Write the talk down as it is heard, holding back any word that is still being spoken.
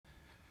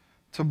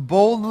to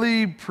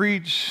boldly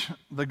preach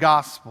the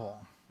gospel.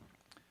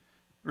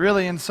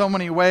 Really, in so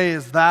many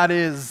ways, that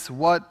is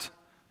what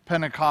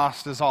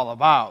Pentecost is all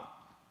about.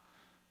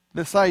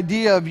 This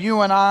idea of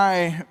you and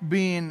I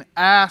being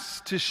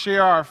asked to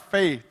share our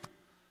faith,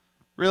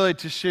 really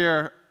to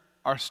share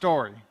our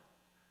story.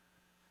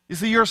 You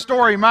see, your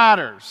story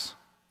matters.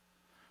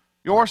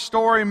 Your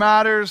story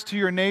matters to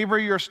your neighbor.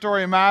 Your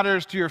story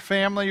matters to your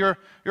family.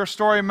 Your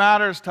story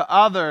matters to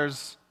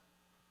others.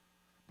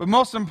 But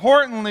most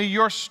importantly,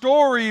 your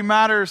story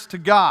matters to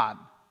God.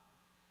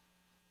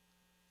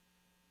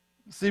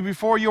 See,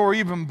 before you were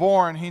even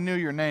born, He knew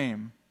your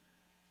name.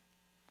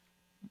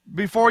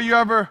 Before you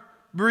ever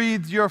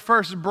breathed your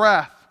first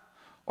breath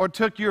or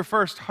took your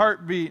first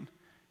heartbeat,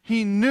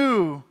 He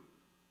knew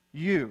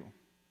you.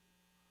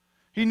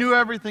 He knew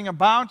everything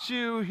about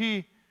you.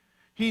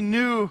 He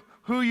knew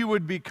who you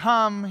would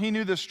become. He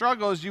knew the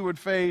struggles you would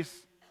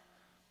face.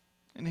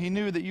 And He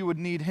knew that you would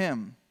need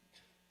Him.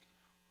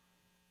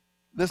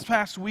 This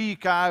past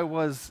week, I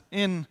was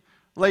in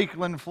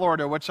Lakeland,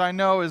 Florida, which I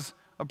know is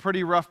a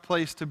pretty rough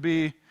place to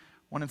be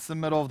when it's the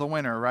middle of the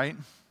winter, right?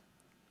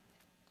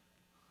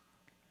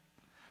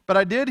 But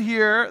I did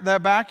hear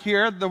that back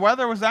here, the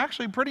weather was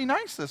actually pretty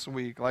nice this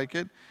week. Like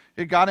it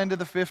got into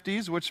the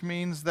 50s, which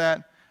means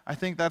that I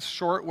think that's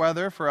short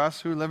weather for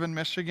us who live in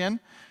Michigan.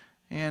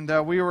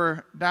 And we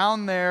were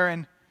down there,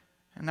 and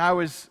I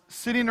was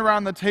sitting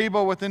around the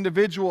table with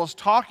individuals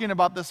talking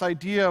about this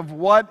idea of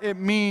what it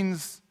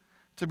means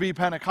to be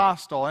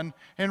Pentecostal, and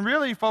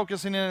really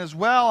focusing in as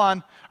well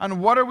on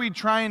what are we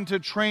trying to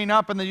train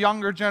up in the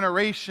younger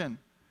generation.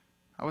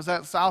 I was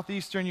at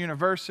Southeastern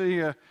University,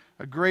 a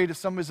great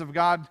Assemblies of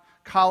God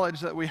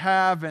college that we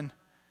have, and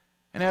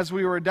as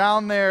we were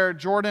down there,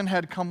 Jordan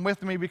had come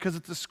with me because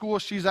it's a school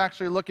she's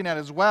actually looking at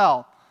as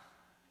well.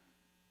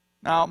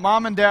 Now,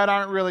 Mom and Dad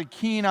aren't really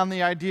keen on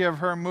the idea of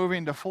her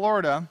moving to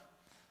Florida,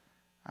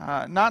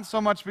 not so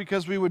much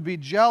because we would be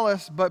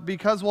jealous, but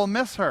because we'll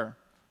miss her.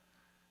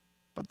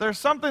 But there's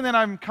something that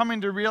I'm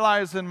coming to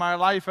realize in my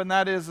life, and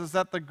that is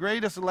that the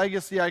greatest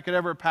legacy I could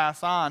ever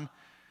pass on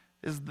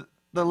is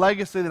the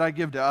legacy that I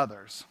give to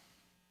others.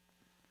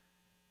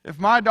 If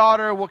my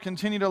daughter will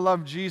continue to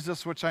love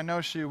Jesus, which I know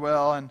she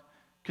will, and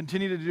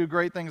continue to do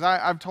great things,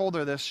 I've told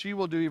her this, she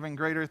will do even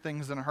greater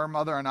things than her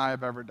mother and I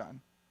have ever done.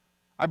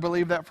 I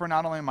believe that for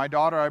not only my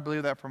daughter, I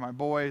believe that for my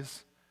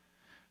boys.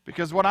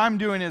 Because what I'm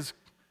doing is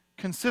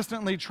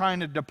consistently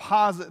trying to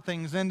deposit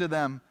things into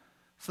them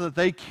so that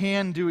they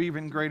can do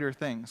even greater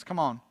things. Come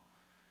on.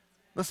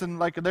 Listen,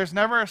 there's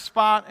never a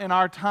spot in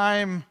our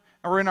time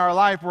or in our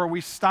life where we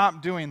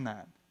stop doing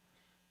that.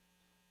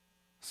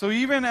 So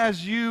even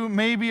as you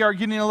maybe are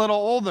getting a little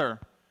older,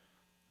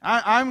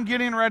 I'm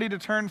getting ready to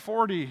turn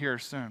 40 here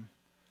soon.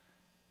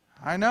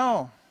 I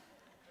know.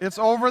 It's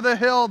over the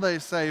hill, they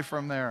say,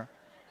 from there.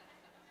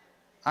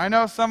 I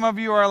know some of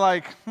you are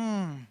like,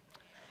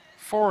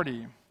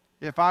 40.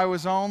 If I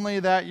was only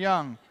that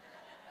young.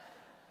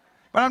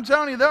 But I'm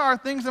telling you, there are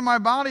things in my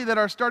body that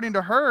are starting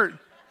to hurt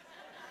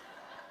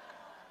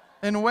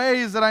in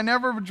ways that I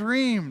never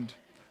dreamed.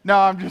 No,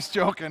 I'm just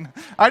joking.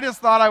 I just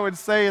thought I would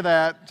say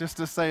that just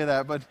to say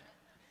that. But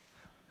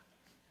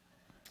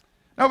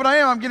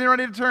I'm getting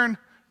ready to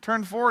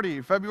turn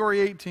 40, February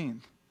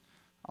 18th.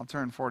 I'll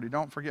turn 40.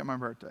 Don't forget my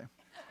birthday.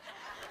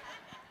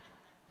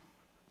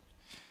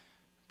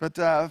 But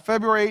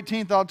February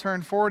 18th, I'll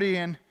turn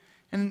 40.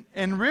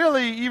 And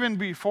really, even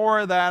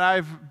before that,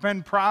 I've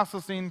been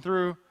processing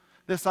through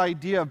this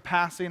idea of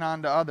passing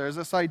on to others,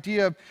 this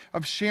idea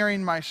of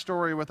sharing my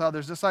story with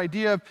others, this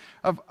idea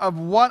of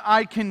what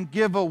I can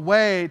give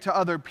away to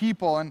other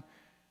people. And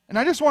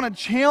I just want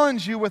to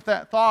challenge you with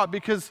that thought,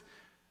 because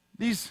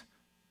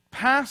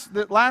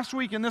last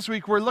week and this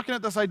week, we're looking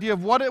at this idea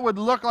of what it would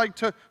look like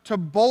to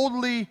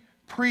boldly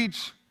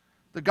preach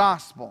the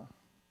gospel.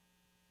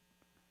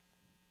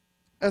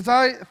 As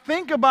I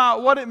think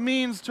about what it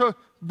means to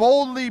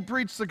boldly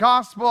preach the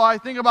gospel, I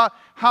think about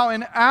how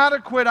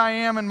inadequate I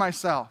am in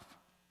myself.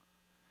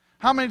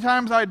 How many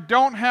times I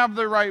don't have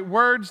the right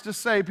words to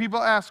say.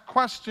 People ask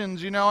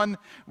questions, and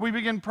we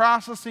begin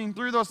processing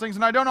through those things,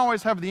 and I don't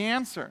always have the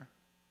answer.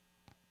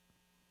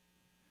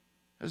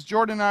 As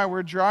Jordan and I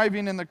were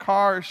driving in the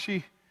car,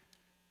 she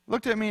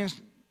looked at me and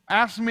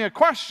asked me a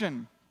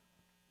question.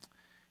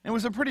 It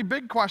was a pretty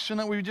big question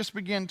that we just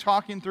began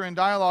talking through and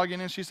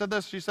dialoguing, and she said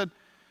this. She said,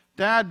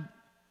 "Dad,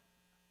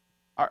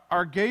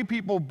 are gay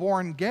people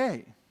born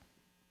gay?"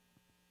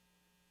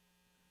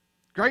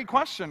 Great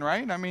question,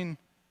 right? I mean,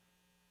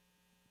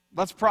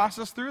 let's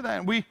process through that.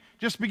 And we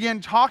just began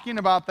talking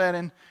about that,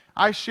 and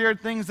I shared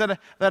things that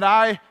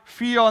I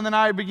feel, and then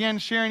I began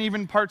sharing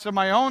even parts of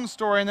my own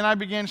story, and then I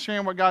began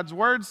sharing what God's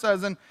Word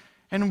says,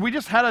 and we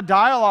just had a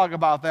dialogue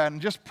about that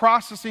and just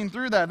processing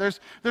through that.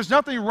 There's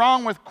nothing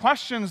wrong with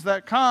questions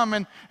that come,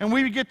 and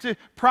we get to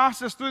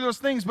process through those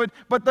things,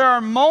 but there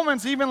are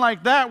moments even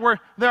like that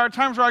where there are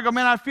times where I go,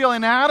 man, I feel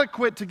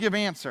inadequate to give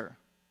answer.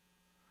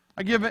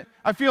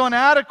 I feel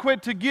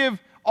inadequate to give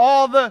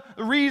all the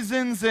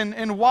reasons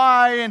and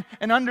why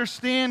and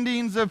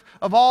understandings of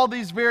all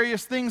these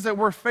various things that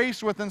we're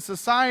faced with in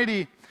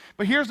society.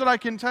 But here's what I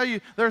can tell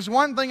you. There's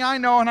one thing I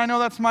know, and I know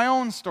that's my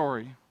own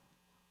story.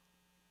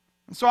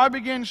 And so I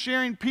began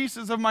sharing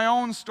pieces of my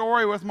own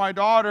story with my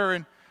daughter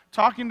and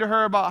talking to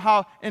her about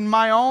how in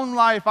my own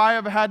life I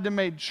have had to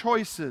make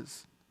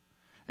choices.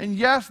 And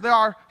yes, there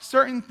are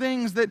certain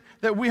things that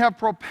we have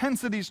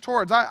propensities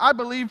towards. I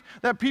believe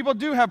that people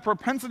do have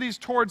propensities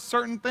towards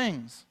certain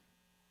things.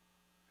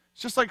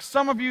 It's just like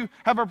some of you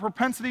have a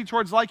propensity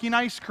towards liking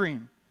ice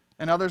cream,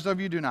 and others of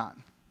you do not.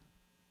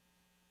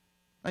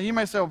 Now you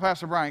may say, well,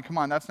 Pastor Brian, come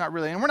on, that's not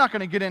really, and we're not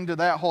going to get into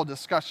that whole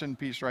discussion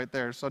piece right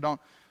there, so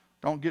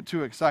don't get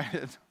too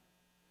excited.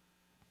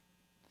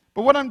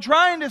 But what I'm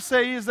trying to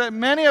say is that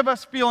many of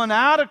us feel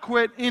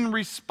inadequate in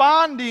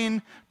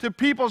responding to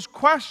people's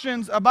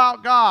questions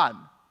about God,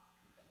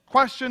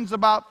 questions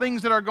about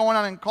things that are going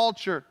on in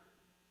culture.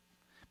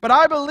 But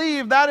I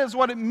believe that is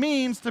what it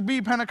means to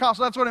be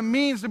Pentecostal. That's what it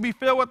means to be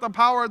filled with the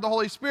power of the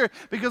Holy Spirit.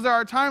 Because there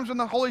are times when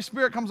the Holy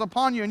Spirit comes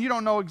upon you and you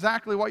don't know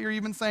exactly what you're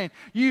even saying.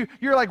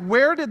 You're like,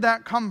 where did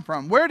that come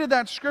from? Where did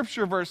that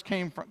scripture verse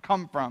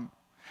come from?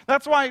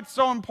 That's why it's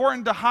so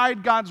important to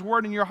hide God's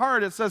word in your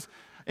heart. It says,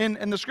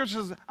 in the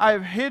scriptures, I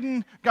have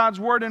hidden God's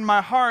word in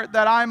my heart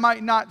that I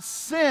might not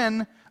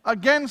sin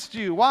against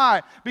you.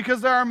 Why?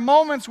 Because there are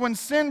moments when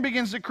sin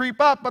begins to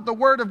creep up, but the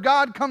word of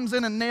God comes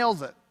in and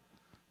nails it.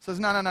 Says,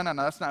 no,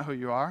 that's not who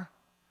you are.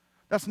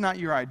 That's not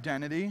your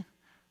identity.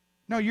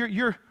 No,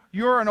 you're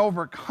an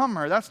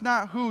overcomer. That's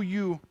not who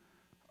you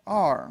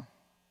are.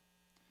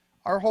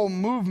 Our whole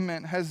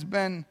movement has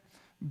been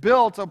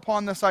built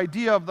upon this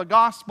idea of the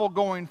gospel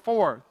going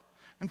forth.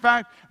 In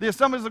fact, the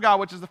Assemblies of God,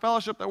 which is the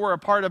fellowship that we're a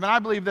part of, and I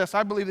believe this,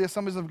 I believe the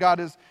Assemblies of God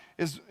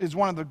is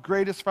one of the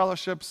greatest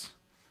fellowships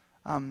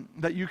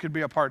that you could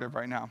be a part of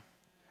right now.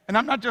 And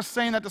I'm not just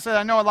saying that to say that.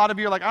 I know a lot of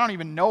you are like, I don't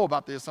even know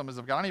about the Assemblies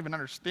of God. I don't even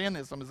understand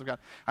the Assemblies of God.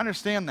 I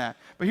understand that.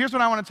 But here's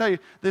what I want to tell you.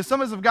 The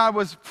Assemblies of God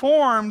was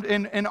formed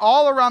in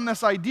all around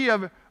this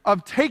idea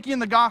of taking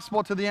the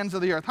gospel to the ends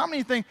of the earth. How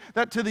many think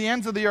that to the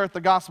ends of the earth the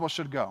gospel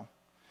should go?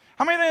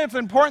 How many think it's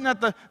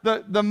important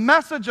that the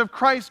message of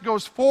Christ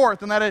goes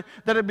forth and that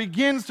it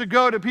begins to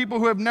go to people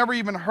who have never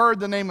even heard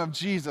the name of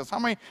Jesus? How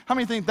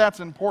many think that's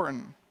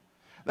important?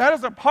 That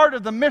is a part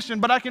of the mission,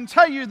 but I can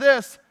tell you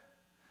this,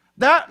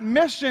 that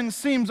mission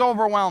seems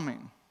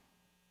overwhelming.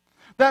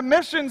 That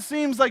mission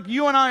seems like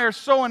you and I are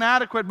so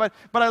inadequate, but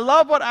I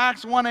love what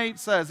Acts 1:8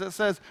 says. It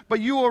says, but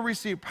you will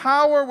receive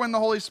power when the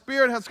Holy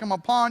Spirit has come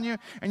upon you,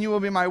 and you will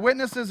be my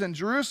witnesses in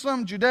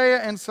Jerusalem,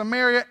 Judea, and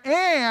Samaria,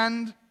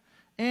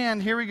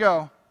 and here we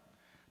go,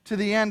 to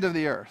the end of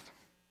the earth.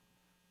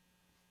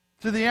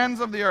 To the ends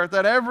of the earth,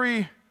 that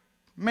every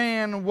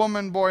man,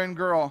 woman, boy, and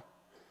girl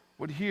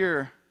would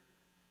hear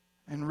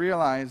and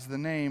realize the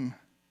name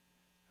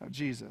of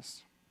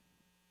Jesus.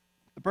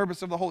 The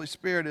purpose of the Holy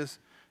Spirit is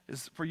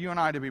for you and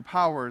I to be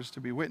powers, to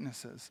be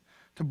witnesses,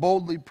 to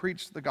boldly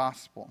preach the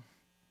gospel.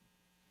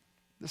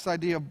 This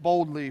idea of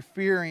boldly,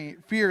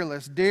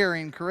 fearless,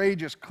 daring,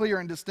 courageous, clear,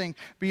 and distinct,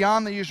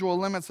 beyond the usual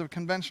limits of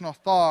conventional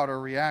thought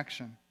or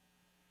reaction.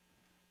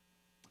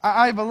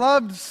 I've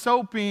loved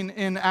soaping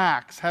in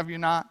Acts, have you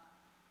not?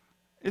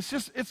 It's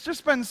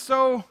just been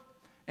so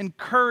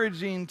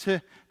encouraging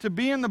to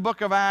be in the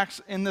book of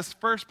Acts in this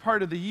first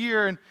part of the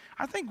year. And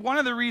I think one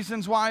of the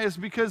reasons why is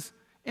because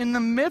in the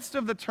midst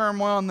of the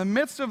turmoil, in the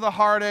midst of the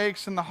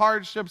heartaches and the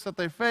hardships that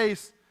they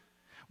face,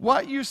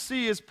 what you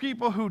see is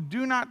people who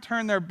do not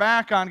turn their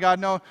back on God,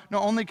 no,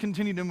 only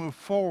continue to move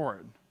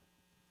forward.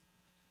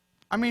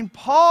 I mean,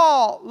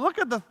 Paul, look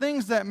at the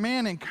things that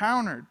man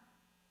encountered.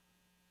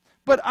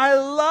 But I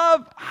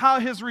love how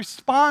his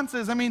response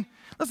is. I mean,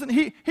 listen,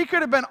 he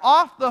could have been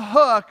off the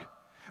hook,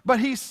 but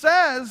he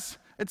says,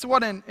 it's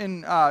what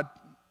in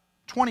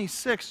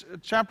 26,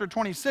 chapter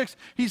 26,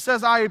 he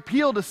says, I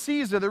appeal to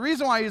Caesar. The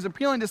reason why he's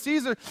appealing to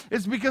Caesar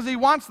is because he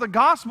wants the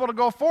gospel to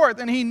go forth.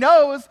 And he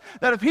knows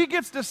that if he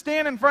gets to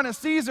stand in front of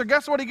Caesar,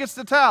 guess what he gets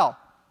to tell?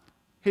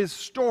 His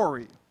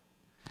story.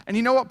 And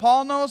you know what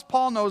Paul knows?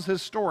 Paul knows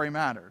his story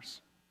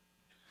matters.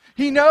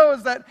 He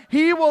knows that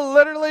he will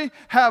literally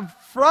have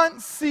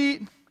front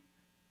seat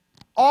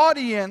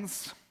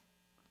audience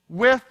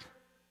with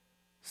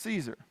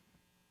Caesar.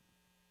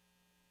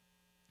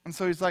 And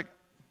so he's like,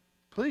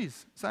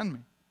 please send me.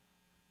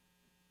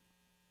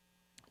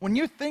 When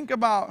you think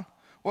about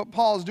what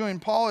Paul is doing,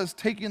 Paul is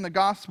taking the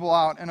gospel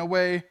out in a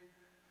way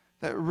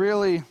that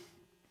really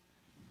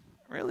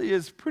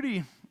is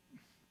pretty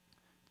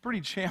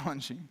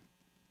challenging.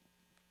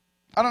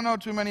 I don't know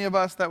too many of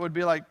us that would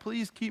be like,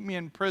 please keep me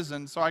in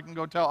prison so I can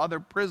go tell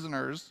other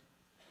prisoners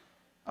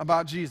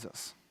about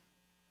Jesus.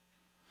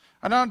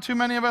 I don't know too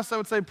many of us that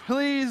would say,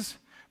 please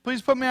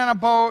put me on a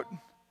boat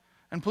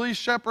and please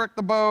shipwreck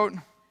the boat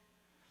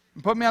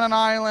and put me on an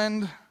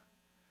island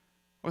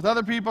with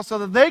other people so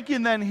that they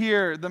can then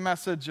hear the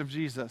message of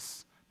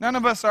Jesus. None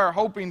of us are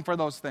hoping for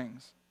those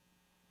things.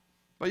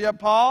 But yet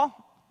Paul,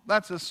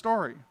 that's his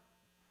story.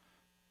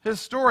 His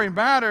story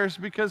matters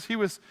because he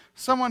was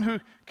someone who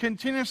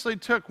continuously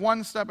took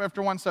one step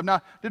after one step.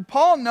 Now, did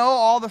Paul know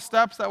all the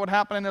steps that would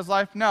happen in his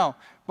life? No.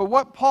 But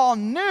what Paul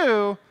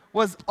knew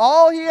was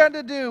all he had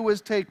to do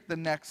was take the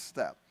next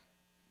step,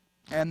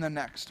 and the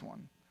next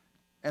one,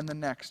 and the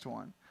next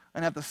one.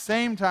 And at the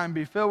same time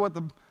be filled with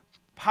the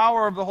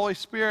power of the Holy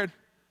Spirit,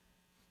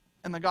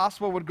 and the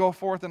gospel would go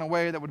forth in a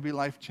way that would be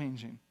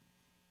life-changing.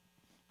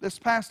 This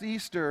past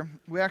Easter,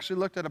 we actually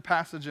looked at a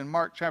passage in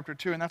Mark chapter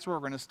 2, and that's where we're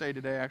going to stay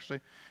today,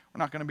 actually. We're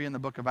not going to be in the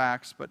book of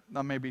Acts, but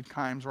there may be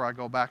times where I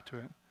go back to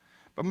it.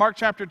 But Mark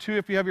chapter 2,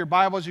 if you have your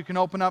Bibles, you can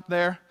open up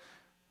there,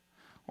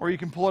 or you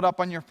can pull it up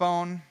on your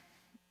phone.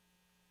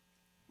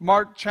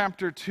 Mark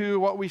chapter 2,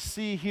 what we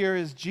see here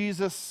is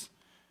Jesus,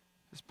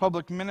 his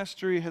public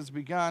ministry has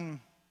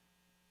begun.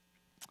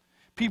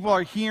 People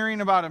are hearing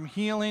about him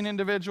healing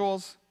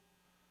individuals.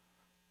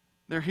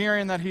 They're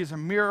hearing that he's a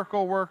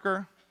miracle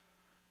worker.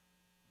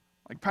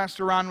 Like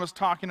Pastor Ron was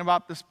talking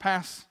about this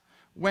past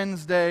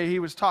Wednesday, he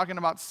was talking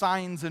about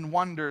signs and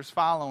wonders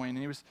following. And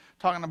he was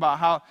talking about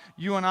how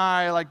you and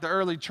I, like the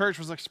early church,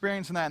 was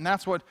experiencing that. And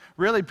that's what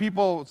really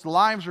people's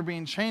lives were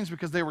being changed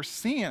because they were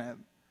seeing it.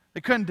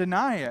 They couldn't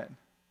deny it.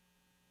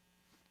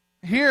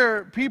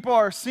 Here, people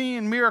are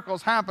seeing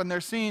miracles happen. They're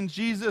seeing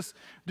Jesus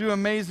do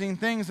amazing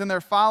things, and they're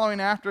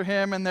following after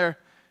him, and they're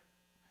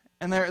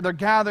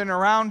gathering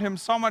around him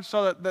so much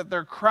so that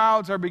their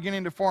crowds are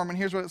beginning to form. And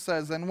here's what it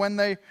says. And when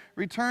they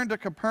returned to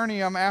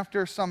Capernaum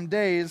after some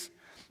days,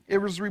 it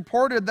was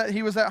reported that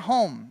he was at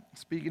home.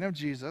 Speaking of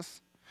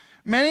Jesus.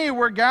 Many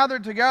were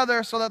gathered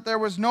together so that there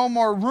was no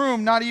more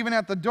room, not even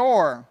at the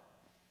door.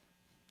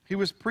 He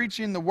was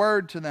preaching the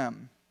word to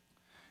them.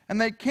 And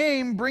they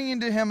came,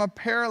 bringing to him a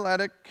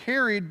paralytic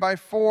carried by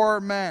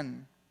 4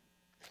 men.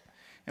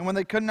 And when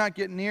they could not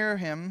get near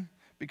him,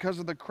 because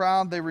of the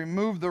crowd, they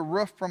removed the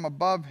roof from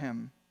above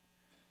him.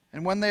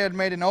 And when they had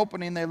made an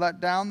opening, they let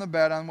down the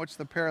bed on which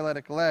the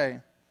paralytic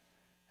lay.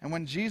 And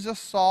when Jesus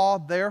saw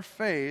their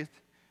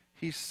faith,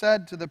 he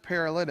said to the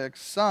paralytic,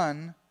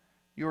 "Son,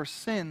 your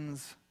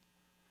sins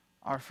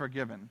are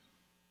forgiven."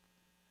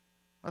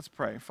 Let's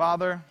pray.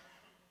 Father,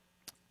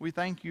 we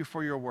thank you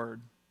for your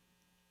word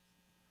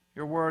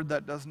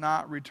that does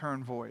not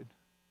return void.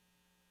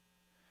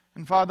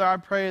 And Father, I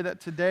pray that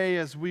today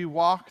as we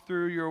walk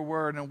through your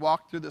word and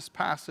walk through this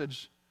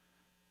passage,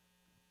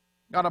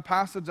 God, a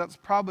passage that's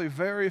probably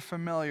very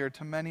familiar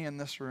to many in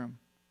this room.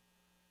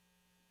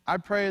 I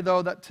pray,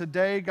 though, that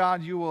today,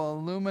 God, you will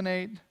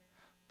illuminate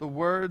the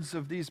words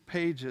of these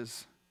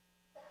pages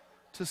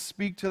to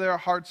speak to their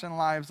hearts and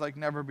lives like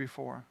never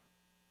before.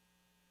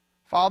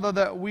 Father,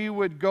 that we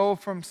would go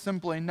from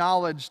simply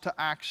knowledge to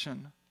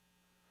action,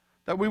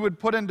 that we would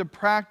put into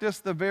practice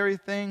the very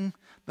thing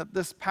that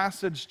this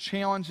passage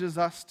challenges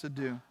us to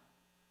do.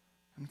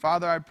 And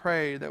Father, I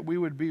pray that we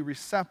would be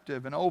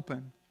receptive and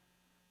open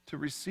to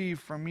receive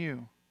from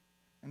you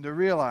and to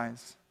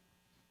realize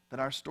that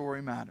our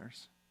story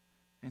matters.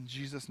 In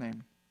Jesus'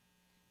 name,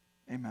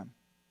 amen.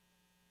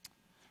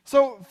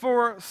 So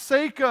for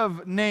sake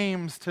of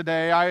names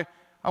today, I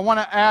want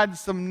to add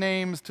some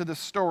names to the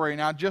story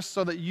now, just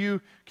so that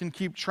you can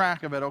keep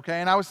track of it,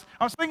 okay? And I was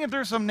thinking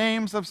through some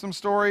names of some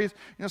stories,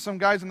 some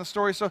guys in the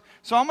story. So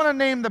I'm going to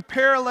name the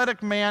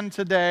paralytic man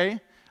today.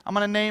 I'm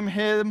going to name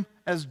him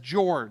as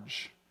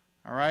George,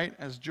 all right,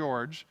 as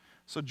George.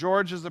 So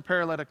George is the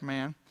paralytic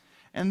man.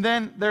 And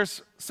then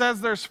there's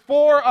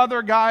 4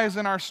 other guys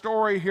in our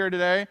story here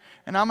today,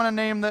 and I'm going to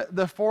name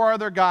the 4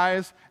 other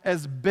guys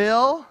as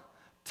Bill,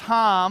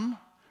 Tom,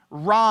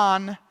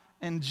 Ron,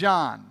 and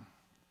John.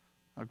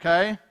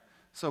 Okay?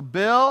 So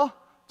Bill,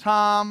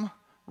 Tom,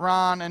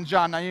 Ron, and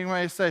John. Now you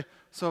may say,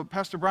 so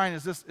Pastor Brian,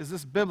 is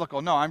this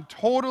biblical? No, I'm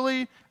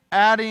totally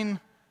adding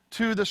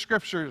to the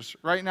scriptures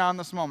right now in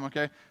this moment,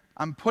 okay?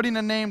 I'm putting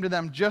a name to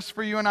them just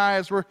for you and I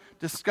as we're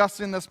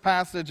discussing this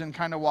passage and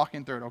kind of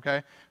walking through it,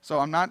 okay? So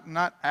I'm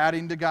not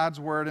adding to God's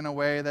word in a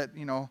way that,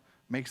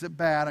 makes it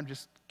bad. I'm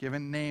just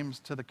giving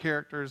names to the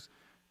characters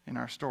in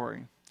our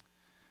story.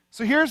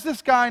 So here's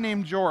this guy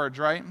named George,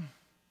 right?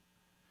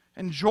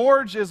 And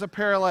George is a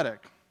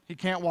paralytic. He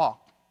can't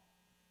walk.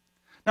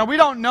 Now, we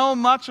don't know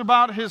much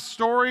about his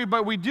story,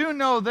 but we do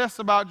know this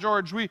about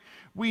George.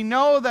 We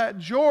know that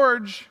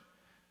George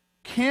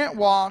can't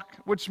walk,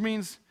 which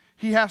means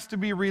he has to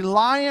be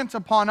reliant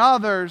upon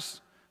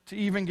others to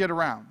even get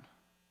around.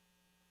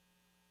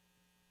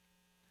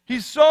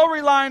 He's so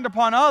reliant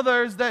upon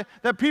others that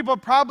people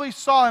probably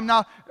saw him.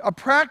 Now, a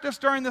practice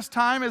during this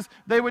time is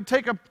they would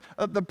take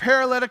the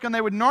paralytic and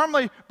they would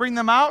normally bring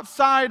them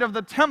outside of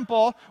the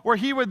temple where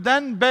he would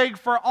then beg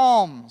for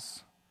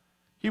alms.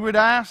 He would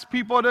ask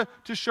people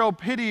to show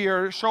pity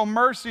or show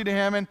mercy to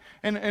him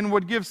and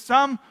would give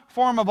some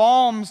form of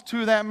alms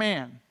to that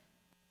man.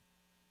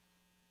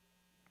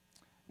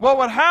 What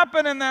would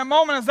happen in that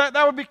moment is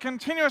that would be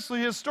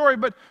continuously his story,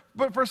 but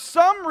for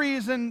some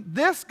reason,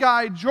 this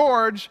guy,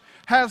 George,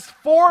 has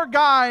 4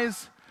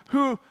 guys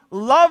who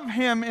love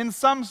him in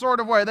some sort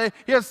of way.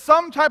 He has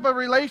some type of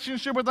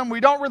relationship with them. We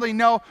don't really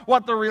know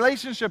what the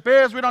relationship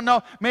is. We don't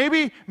know.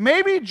 Maybe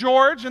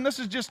George, and this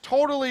is just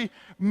totally,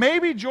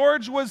 maybe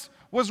George was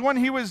when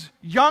he was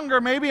younger,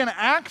 maybe an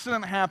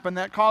accident happened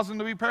that caused him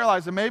to be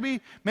paralyzed. And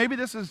maybe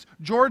this is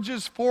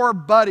George's 4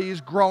 buddies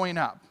growing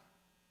up.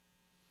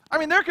 I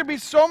mean, there could be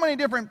so many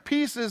different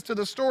pieces to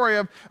the story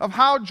of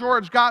how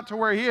George got to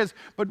where he is.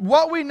 But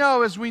what we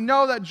know is we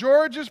know that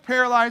George is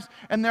paralyzed,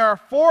 and there are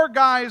 4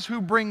 guys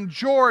who bring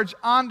George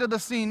onto the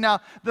scene.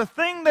 Now, the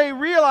thing they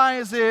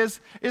realize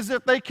is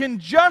if they can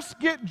just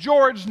get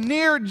George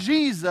near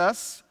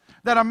Jesus,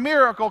 that a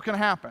miracle can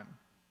happen.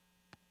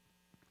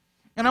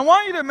 And I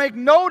want you to make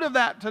note of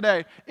that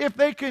today. If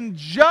they can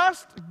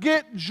just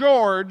get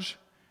George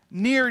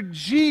near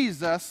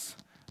Jesus,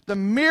 the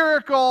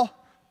miracle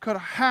could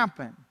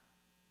happen.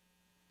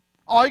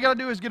 All you got to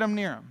do is get him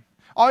near him.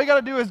 All you got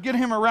to do is get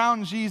him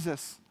around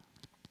Jesus.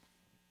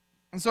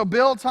 And so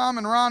Bill, Tom,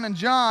 and Ron, and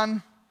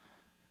John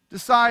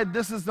decide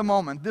this is the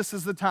moment. This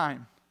is the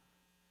time.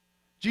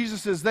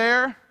 Jesus is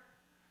there,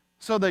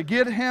 so they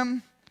get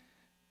him.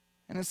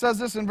 And it says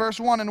this in verse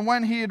 1, "And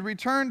when he had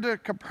returned to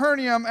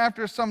Capernaum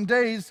after some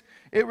days,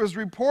 it was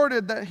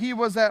reported that he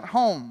was at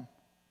home."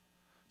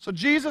 So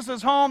Jesus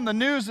is home. The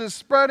news is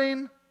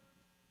spreading.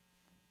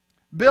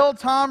 Bill,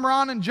 Tom,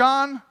 Ron, and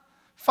John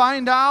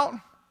find out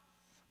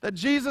that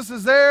Jesus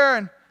is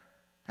there,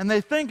 and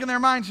they think in their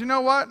minds, you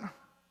know what?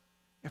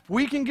 If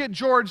we can get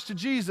George to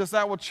Jesus,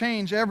 that will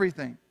change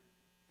everything.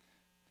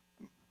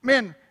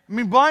 Man,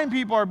 blind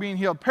people are being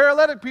healed.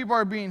 Paralytic people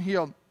are being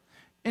healed.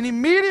 And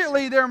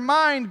immediately their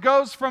mind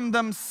goes from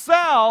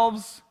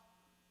themselves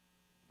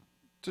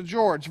to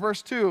George.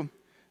 Verse 2,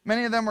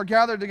 "Many of them were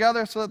gathered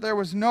together so that there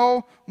was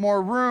no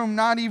more room,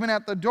 not even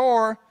at the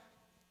door,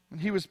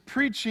 and he was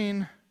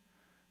preaching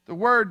the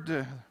word to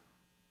them."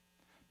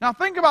 Now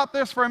think about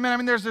this for a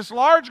minute. There's this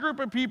large group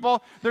of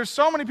people. There's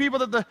so many people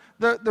that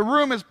the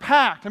room is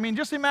packed.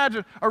 Just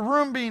imagine a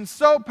room being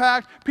so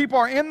packed. People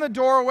are in the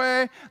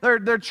doorway.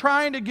 They're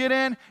trying to get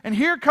in. And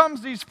here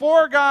comes these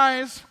 4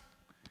 guys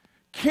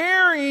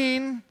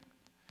carrying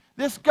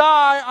this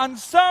guy on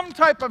some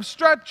type of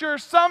stretcher,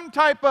 some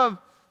type of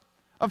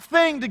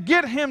thing to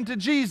get him to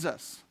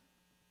Jesus.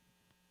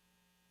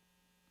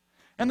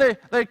 And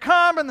they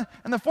come, and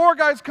the 4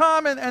 guys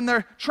come, and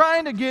they're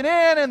trying to get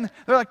in, and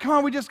they're like, come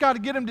on, we just got to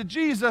get him to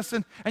Jesus,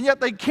 and yet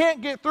they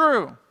can't get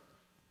through.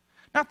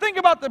 Now think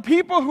about the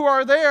people who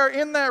are there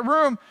in that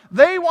room.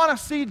 They want to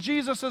see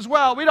Jesus as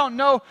well. We don't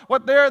know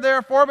what they're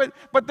there for,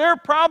 but they're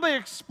probably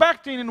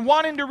expecting and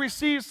wanting to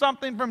receive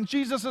something from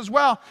Jesus as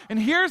well. And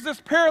here's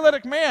this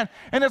paralytic man,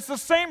 and it's the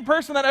same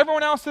person that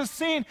everyone else has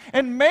seen.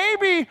 And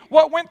maybe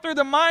what went through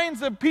the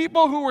minds of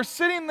people who were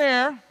sitting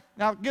there,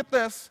 now get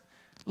this,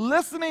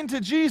 listening to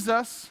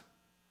Jesus,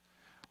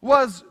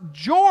 was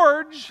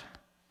George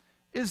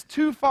is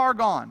too far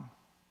gone.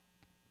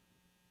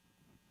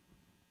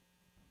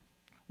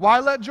 Why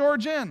let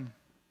George in?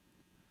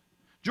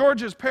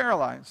 George is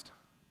paralyzed.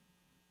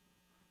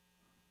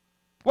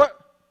 What?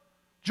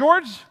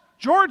 George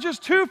is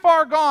too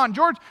far gone.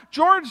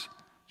 George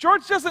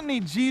doesn't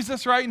need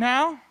Jesus right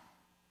now.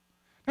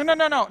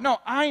 No,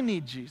 I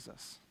need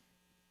Jesus.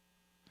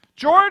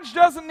 George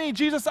doesn't need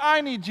Jesus,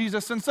 I need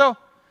Jesus. And so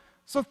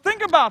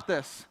think about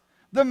this.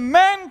 The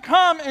men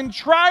come and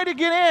try to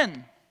get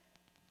in.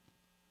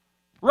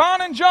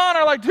 Ron and John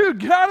are like, dude,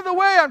 get out of the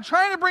way. I'm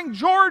trying to bring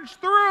George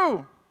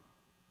through.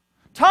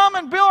 Tom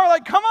and Bill are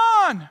like, come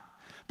on.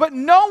 But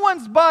no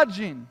one's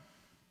budging.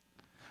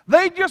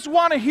 They just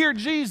want to hear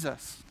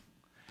Jesus.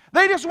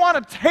 They just want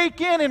to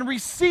take in and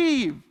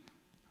receive.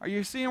 Are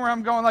you seeing where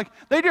I'm going? Like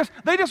they just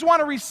want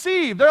to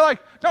receive. They're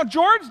like, no,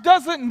 George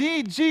doesn't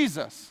need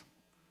Jesus.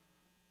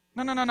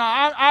 No.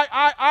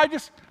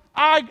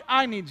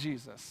 I need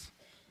Jesus.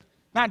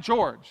 Not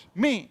George.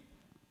 Me.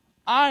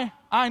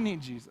 I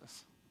need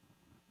Jesus.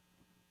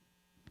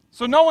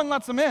 So no one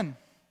lets him in.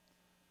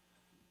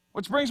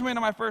 Which brings me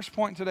into my first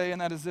point today,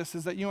 and that is this,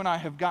 is that you and I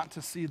have got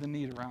to see the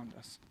need around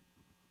us.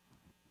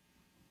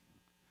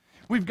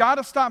 We've got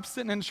to stop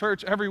sitting in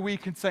church every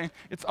week and saying,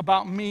 it's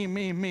about me,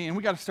 and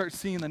we got to start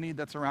seeing the need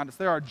that's around us.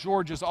 There are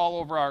Georges all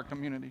over our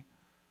community.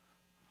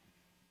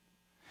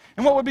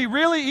 And what would be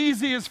really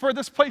easy is for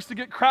this place to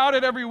get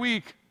crowded every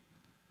week,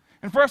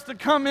 and for us to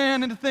come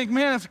in and to think,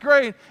 man, it's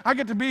great. I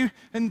get to be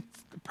in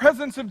the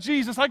presence of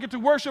Jesus. I get to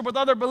worship with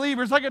other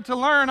believers. I get to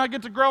learn. I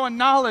get to grow in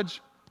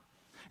knowledge.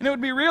 And it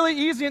would be really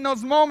easy in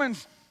those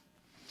moments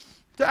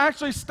to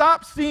actually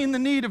stop seeing the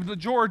need of the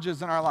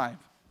Georges in our life.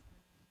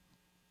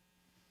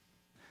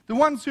 The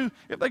ones who,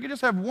 if they could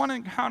just have one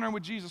encounter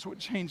with Jesus, would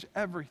change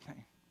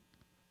everything.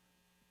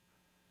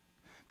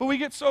 But we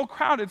get so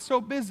crowded,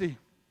 so busy,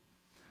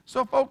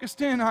 so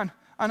focused in on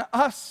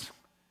us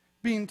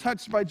being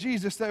touched by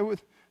Jesus that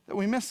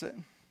we miss it.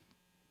 It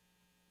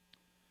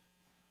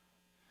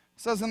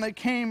says, and they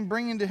came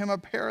bringing to him a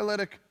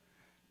paralytic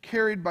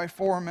carried by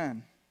 4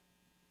 men.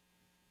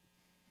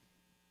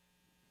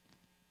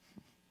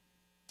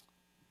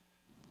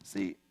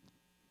 See,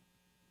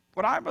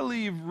 what I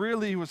believe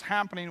really was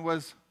happening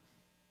was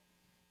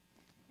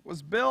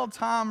was Bill,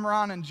 Tom,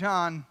 Ron, and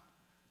John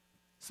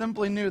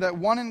simply knew that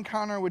one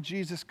encounter with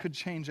Jesus could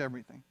change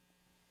everything.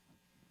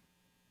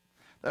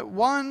 That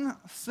one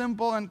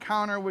simple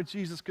encounter with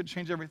Jesus could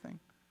change everything.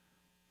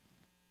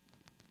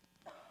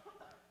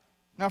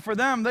 Now for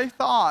them, they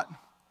thought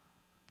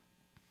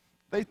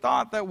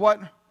that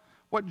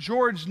what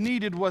George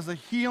needed was a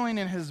healing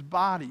in his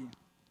body.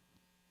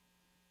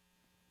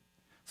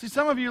 See,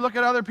 some of you look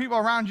at other people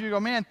around you and go,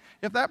 man,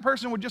 if that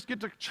person would just get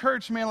to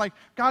church, man, like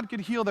God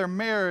could heal their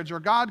marriage, or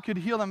God could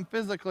heal them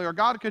physically, or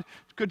God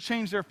could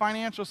change their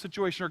financial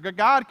situation, or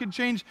God could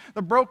change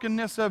the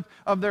brokenness of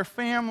their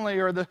family,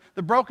 or the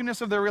brokenness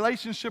of their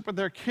relationship with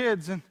their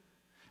kids.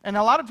 And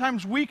a lot of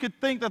times we could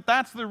think that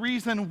that's the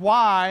reason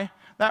why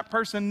that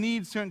person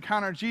needs to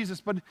encounter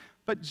Jesus.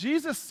 But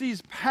Jesus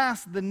sees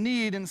past the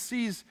need and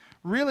sees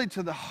really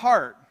to the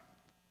heart.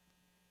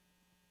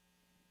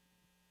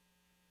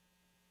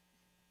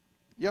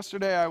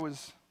 Yesterday I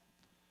was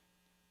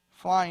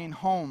flying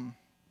home,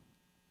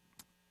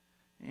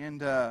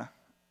 and I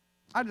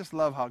just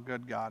love how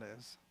good God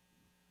is.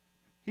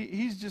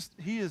 He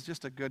is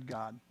just a good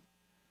God.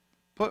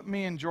 Put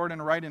me and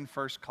Jordan right in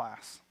first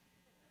class.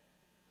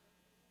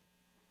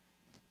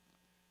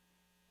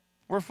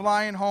 We're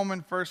flying home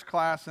in first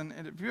class, and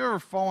if you've ever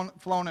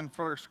flown in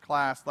first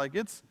class, like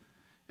it's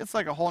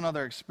like a whole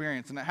other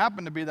experience. And it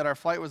happened to be that our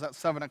flight was at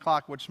 7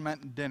 o'clock, which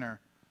meant dinner.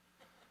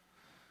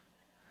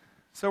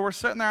 So we're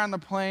sitting there on the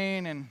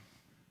plane, and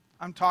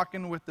I'm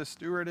talking with the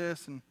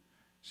stewardess, and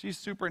she's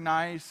super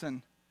nice,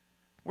 and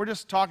we're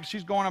just talking.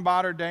 She's going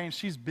about her day, and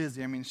she's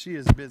busy. I mean, she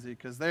is busy,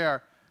 because they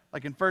are,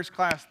 like in first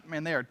class,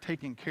 man, they are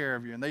taking care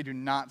of you, and they do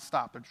not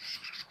stop.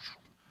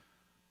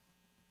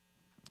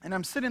 And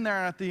I'm sitting there,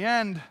 and at the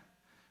end,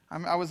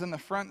 I was in the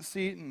front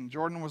seat, and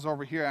Jordan was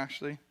over here,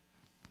 actually.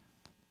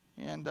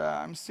 And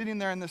I'm sitting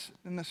there in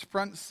this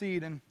front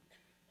seat, and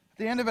at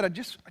the end of it, I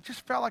just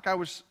felt like I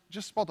was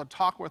just supposed to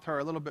talk with her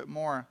a little bit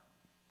more.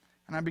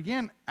 And I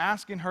began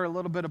asking her a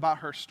little bit about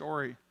her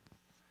story.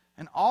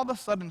 And all of a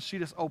sudden, she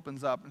just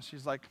opens up, and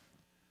she's like,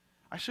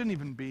 I shouldn't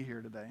even be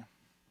here today.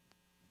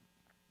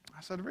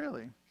 I said,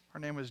 really? Her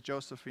name was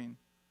Josephine.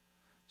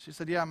 She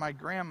said, yeah, my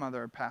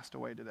grandmother passed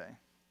away today.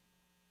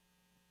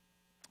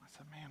 I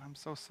said, man, I'm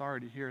so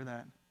sorry to hear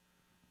that.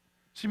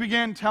 She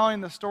began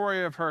telling the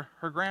story of her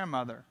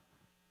grandmother.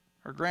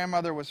 Her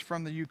grandmother was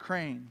from the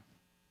Ukraine.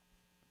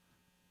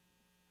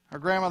 Her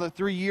grandmother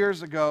 3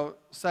 years ago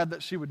said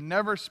that she would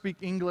never speak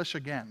English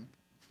again.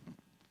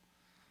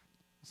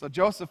 So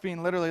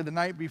Josephine, literally the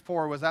night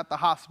before, was at the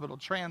hospital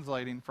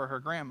translating for her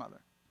grandmother.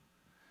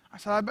 I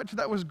said, I bet you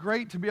that was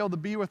great to be able to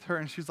be with her.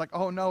 And she's like,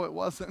 oh, no, it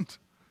wasn't.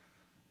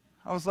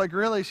 I was like,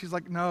 really? She's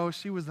like, no,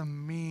 she was a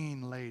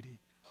mean lady.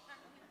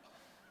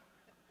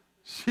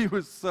 She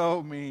was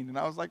so mean. And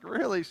I was like,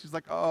 really? She's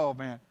like, oh,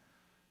 man,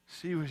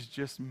 she was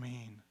just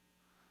mean.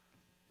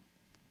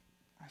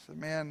 I said,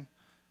 man,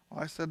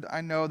 well, I said,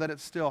 I know that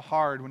it's still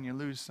hard when you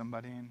lose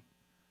somebody. And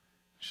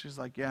she's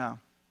like, yeah.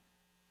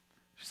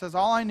 She says,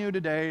 all I knew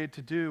today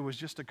to do was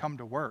just to come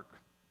to work.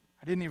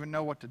 I didn't even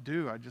know what to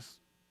do.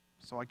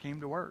 So I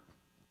came to work.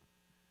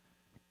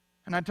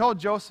 And I told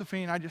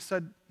Josephine, I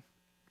said,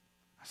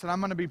 I'm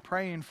going to be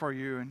praying for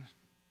you. And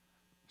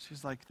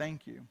she's like,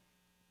 thank you.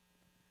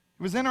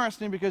 It was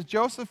interesting because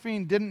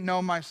Josephine didn't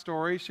know my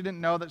story. She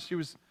didn't know that she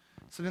was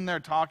sitting there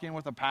talking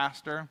with a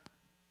pastor.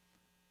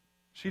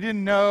 She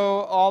didn't know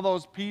all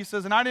those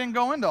pieces, and I didn't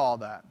go into all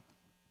that.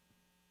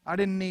 I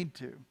didn't need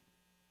to.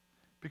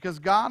 Because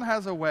God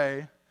has a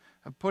way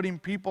of putting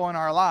people in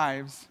our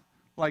lives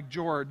like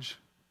George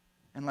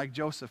and like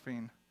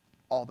Josephine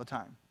all the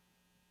time.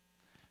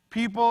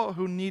 People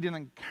who need an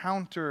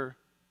encounter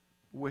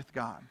with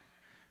God.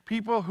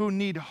 People who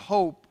need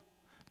hope.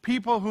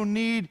 People who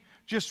need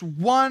just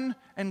one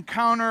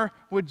encounter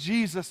with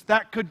Jesus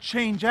that could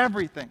change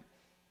everything.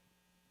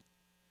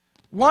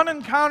 One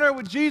encounter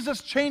with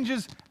Jesus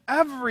changes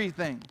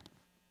everything.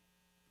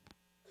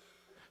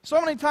 So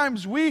many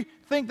times we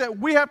think that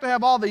we have to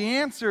have all the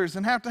answers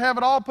and have to have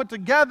it all put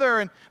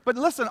together. But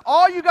listen,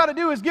 all you got to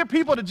do is get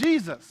people to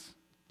Jesus.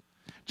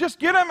 Just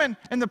get them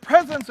in the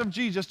presence of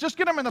Jesus. Just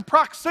get them in the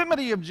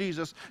proximity of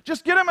Jesus.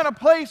 Just get them in a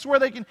place where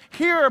they can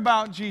hear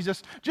about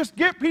Jesus. Just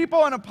get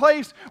people in a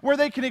place where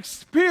they can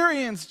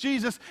experience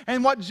Jesus.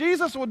 And what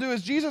Jesus will do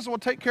is Jesus will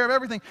take care of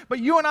everything. But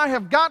you and I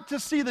have got to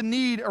see the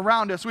need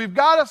around us. We've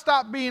got to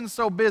stop being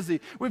so busy.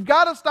 We've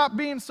got to stop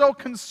being so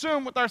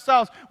consumed with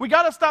ourselves. We've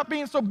got to stop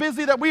being so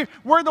busy that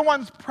we're the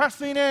ones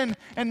pressing in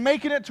and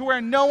making it to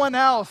where no one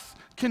else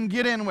can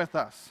get in with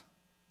us.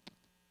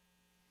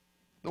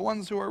 The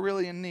ones who are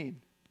really in need.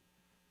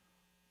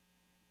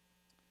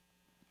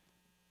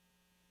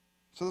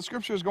 So the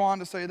scriptures go on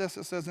to say this.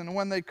 It says, and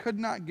when they could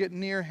not get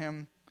near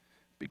him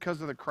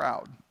because of the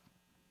crowd.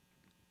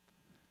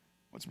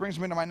 Which brings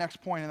me to my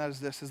next point, and that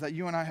is this, is that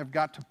you and I have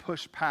got to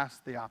push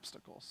past the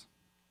obstacles.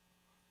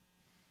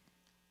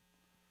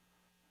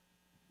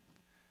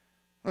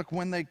 Look,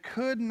 when they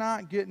could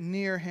not get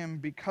near him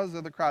because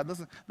of the crowd.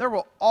 Listen, there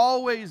will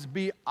always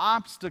be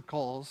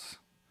obstacles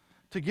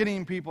to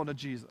getting people to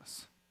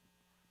Jesus.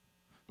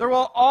 There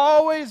will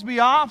always be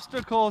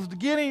obstacles to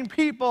getting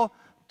people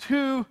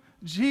to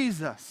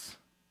Jesus.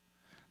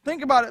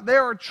 Think about it. They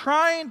were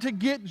trying to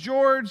get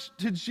George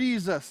to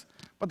Jesus,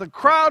 but the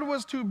crowd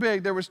was too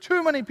big. There was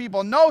too many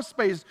people, no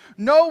space,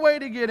 no way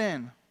to get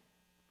in.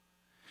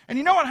 And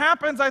you know what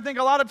happens, I think,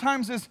 a lot of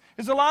times is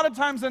a lot of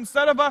times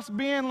instead of us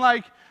being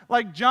like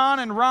John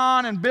and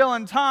Ron and Bill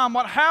and Tom,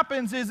 what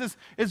happens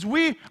is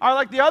we are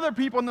like the other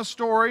people in the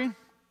story,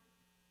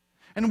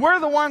 and we're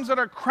the ones that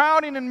are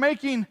crowding and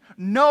making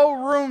no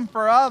room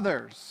for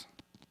others.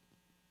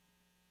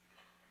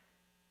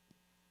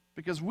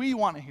 Because we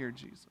want to hear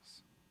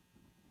Jesus.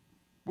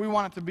 We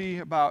want it to be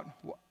about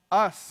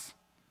us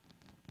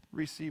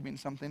receiving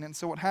something. And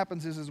so what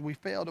happens is we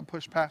fail to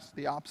push past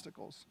the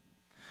obstacles.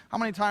 How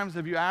many times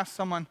have you asked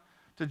someone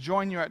to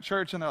join you at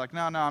church and they're like,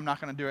 no, I'm not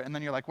going to do it. And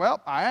then you're like,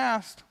 well, I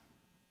asked.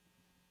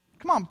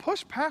 Come on,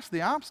 push past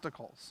the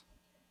obstacles.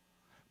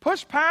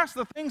 Push past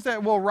the things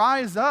that will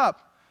rise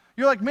up.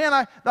 You're like,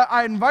 man,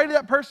 I invited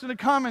that person to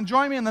come and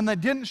join me, and then they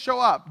didn't show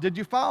up. Did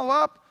you follow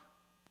up?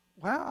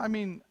 Well, I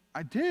mean,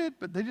 I did,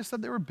 but they just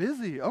said they were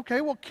busy.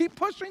 Okay, well, keep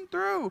pushing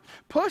through.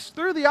 Push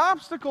through the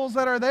obstacles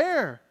that are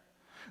there.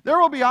 There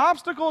will be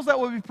obstacles that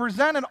will be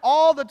presented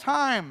all the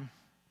time.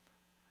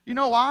 You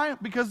know why?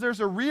 Because there's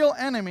a real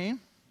enemy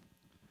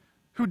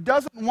who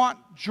doesn't want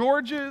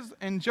Georges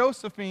and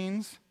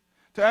Josephines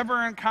to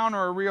ever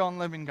encounter a real and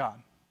living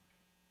God.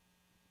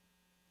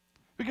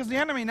 Because the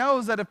enemy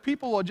knows that if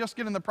people will just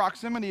get in the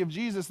proximity of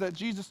Jesus, that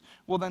Jesus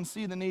will then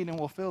see the need and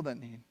will fill that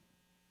need.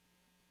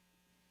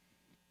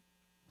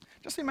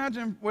 Just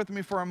imagine with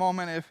me for a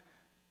moment if,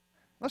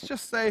 let's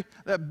just say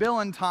that Bill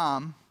and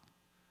Tom,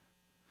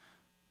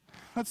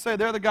 let's say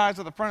they're the guys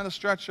at the front of the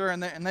stretcher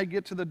and they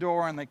get to the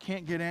door and they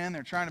can't get in,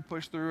 they're trying to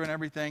push through and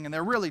everything, and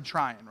they're really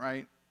trying,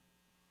 right?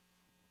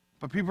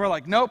 But people are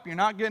like, nope, you're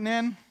not getting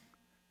in.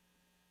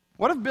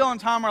 What if Bill and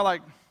Tom are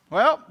like,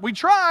 well, we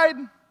tried.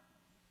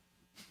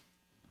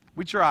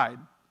 We tried.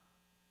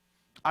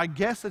 I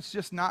guess it's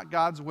just not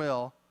God's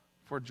will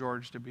for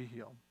George to be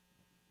healed.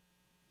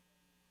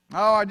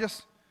 Oh, I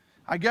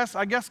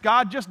guess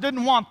God just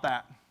didn't want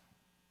that.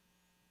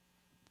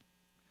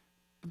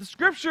 But the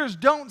scriptures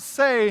don't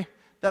say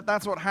that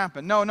that's what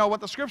happened. No, what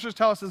the scriptures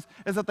tell us is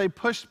that they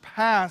pushed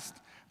past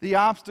the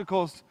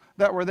obstacles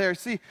that were there.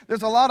 See,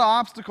 there's a lot of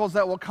obstacles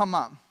that will come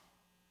up. In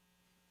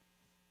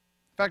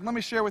fact, let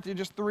me share with you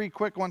just 3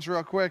 quick ones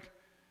real quick.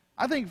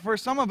 I think for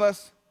some of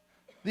us,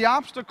 the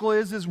obstacle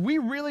is we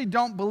really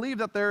don't believe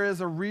that there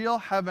is a real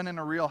heaven and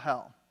a real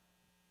hell.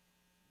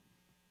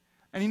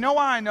 And you know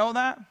why I know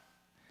that?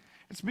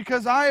 It's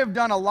because I have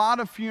done a lot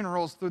of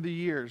funerals through the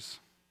years.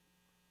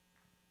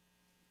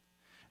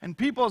 And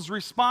people's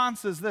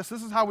response is this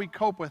is how we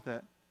cope with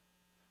it.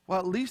 Well,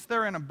 at least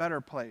they're in a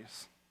better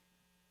place.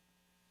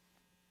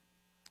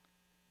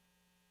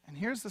 And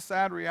here's the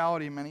sad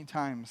reality many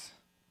times,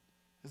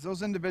 is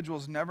those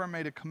individuals never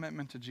made a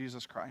commitment to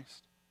Jesus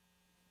Christ.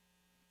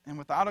 And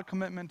without a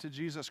commitment to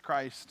Jesus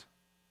Christ,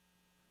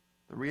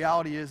 the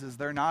reality is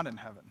they're not in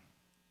heaven.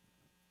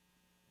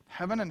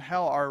 Heaven and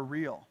hell are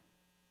real.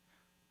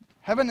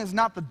 Heaven is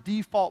not the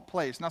default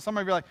place. Now, some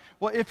of you are like,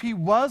 well, if he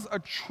was a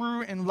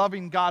true and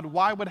loving God,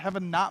 why would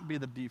heaven not be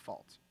the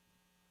default?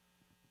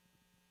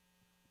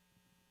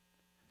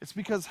 It's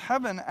because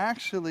heaven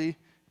actually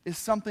is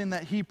something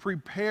that he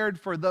prepared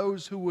for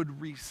those who would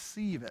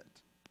receive it.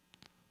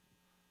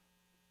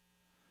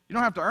 You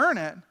don't have to earn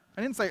it.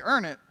 I didn't say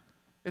earn it.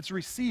 It's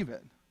receive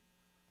it.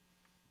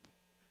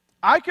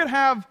 I could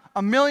have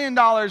 $1 million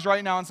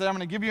right now and say, I'm going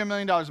to give you $1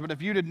 million, but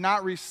if you did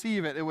not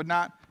receive it, it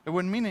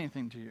wouldn't mean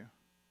anything to you.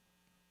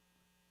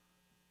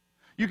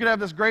 You could have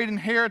this great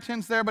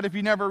inheritance there, but if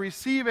you never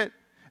receive it,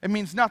 it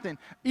means nothing.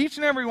 Each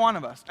and every one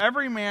of us,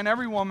 every man,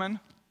 every woman,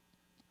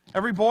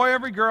 every boy,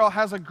 every girl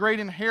has a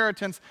great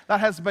inheritance that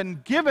has been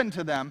given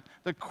to them.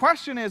 The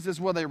question is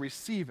will they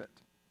receive it?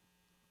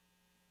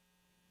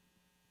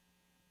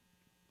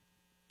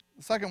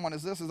 The second one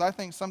is this, I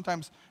think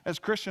sometimes as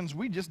Christians,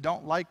 we just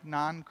don't like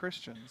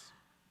non-Christians.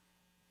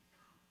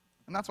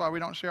 And that's why we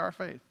don't share our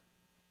faith.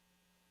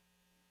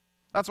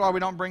 That's why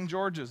we don't bring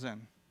Georges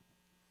in.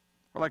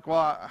 We're like, well,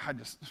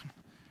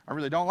 I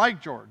really don't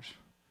like George.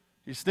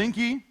 He's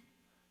stinky.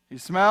 He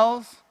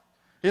smells.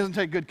 He doesn't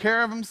take good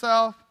care of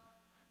himself.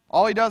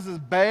 All he does is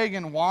beg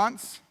and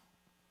wants.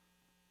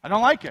 I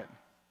don't like it.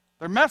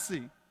 They're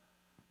messy.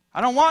 I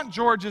don't want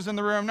Georges in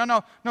the room.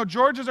 No,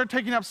 Georges are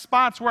taking up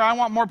spots where I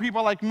want more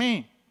people like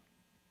me.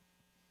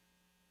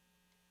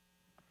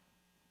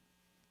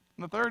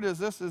 And the third is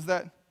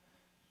that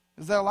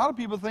a lot of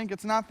people think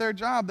it's not their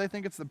job. They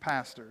think it's the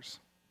pastor's.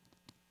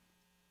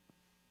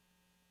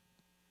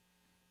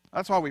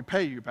 That's why we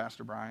pay you,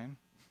 Pastor Brian.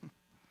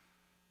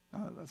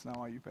 No, that's not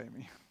why you pay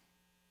me.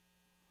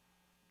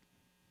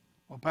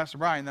 Well, Pastor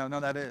Brian, no,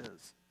 that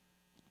is.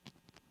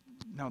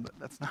 No,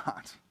 that's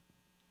not.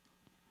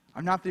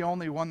 I'm not the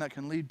only one that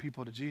can lead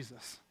people to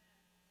Jesus.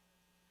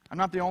 I'm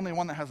not the only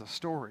one that has a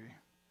story.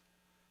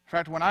 In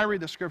fact, when I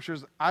read the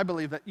scriptures, I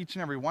believe that each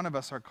and every one of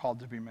us are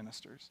called to be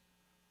ministers.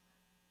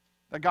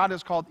 That God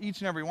has called each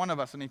and every one of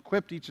us and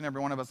equipped each and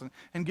every one of us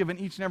and given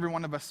each and every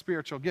one of us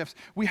spiritual gifts.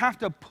 We have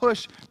to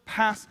push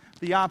past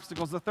the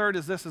obstacles. The third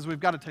is this, is we've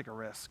got to take a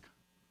risk.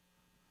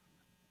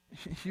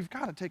 You've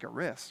got to take a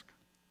risk.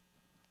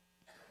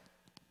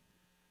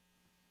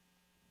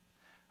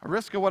 A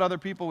risk of what other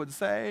people would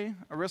say,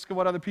 a risk of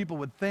what other people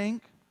would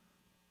think.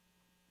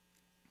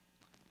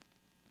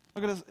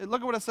 Look at this.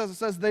 Look at what it says. It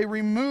says they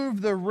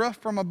removed the roof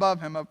from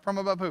above him. From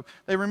above who?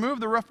 They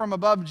removed the roof from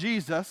above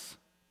Jesus.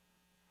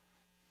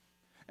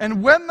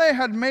 And when they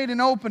had made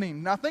an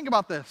opening, now think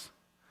about this.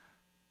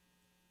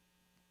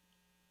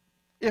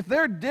 If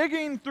they're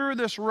digging through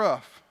this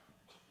roof,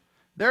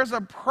 there's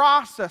a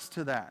process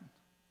to that.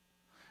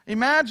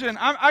 Imagine,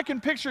 I can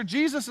picture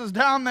Jesus is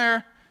down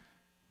there,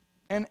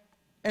 and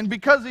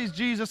because he's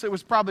Jesus, it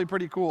was probably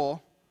pretty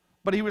cool.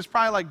 But he was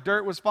probably like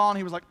dirt was falling.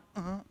 He was like,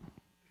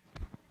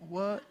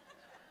 what?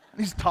 And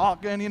he's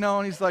talking,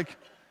 and he's like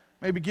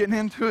maybe getting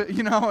into it,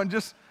 and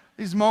just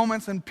these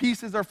moments and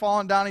pieces are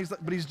falling down.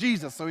 But he's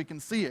Jesus, so he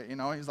can see it,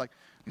 He's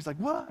like,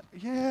 what?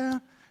 Yeah.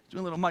 Doing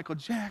a little Michael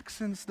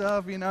Jackson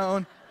stuff,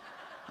 And,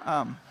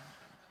 I'm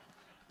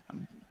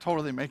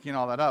totally making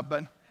all that up,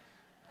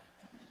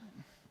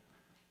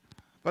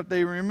 but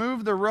they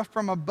remove the roof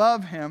from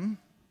above him,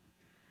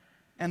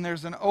 and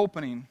there's an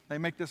opening. They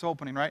make this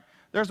opening, right?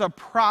 There's a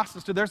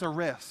process there's a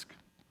risk.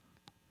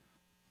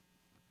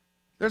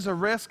 There's a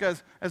risk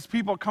as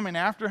people coming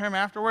after him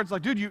afterwards.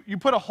 Like, dude, you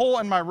put a hole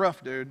in my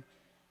roof, dude.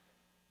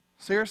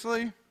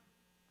 Seriously?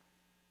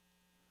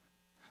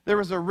 There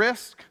was a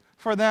risk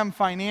for them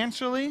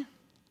financially.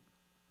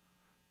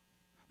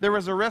 There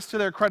was a risk to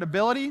their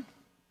credibility.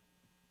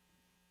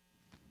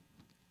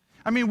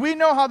 I mean, we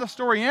know how the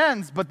story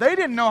ends, but they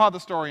didn't know how the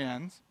story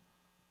ends.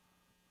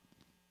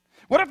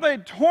 What if they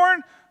had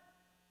torn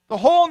the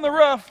hole in the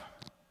roof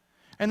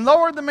and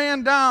lowered the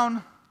man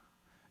down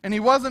and he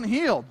wasn't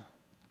healed?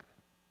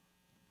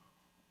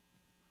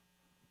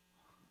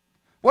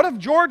 What if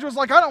George was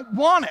like, I don't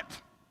want it?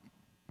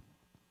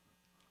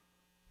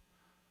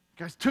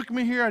 You guys took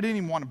me here. I didn't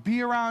even want to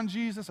be around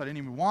Jesus. I didn't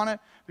even want it.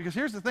 Because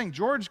here's the thing.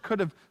 George could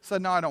have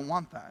said, no, I don't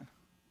want that.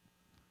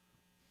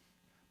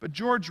 But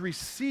George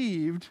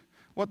received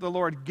what the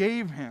Lord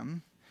gave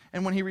him.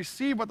 And when he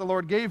received what the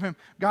Lord gave him,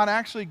 God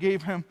actually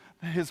gave him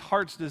his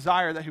heart's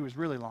desire that he was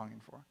really longing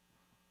for.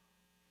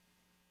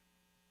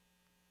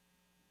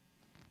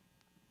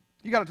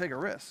 You got to take a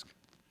risk.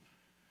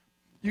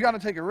 You got to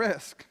take a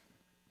risk.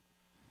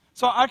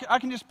 So I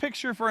can just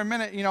picture for a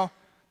minute,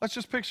 let's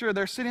just picture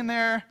they're sitting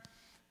there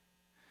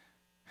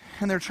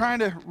and they're trying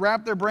to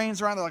wrap their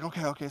brains around. They're like,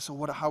 okay, so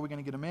how are we going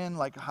to get him in?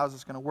 Like, how's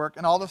this going to work?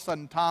 And all of a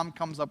sudden, Tom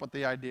comes up with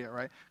the idea,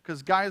 right?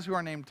 Because guys who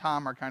are named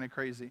Tom are kind of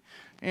crazy.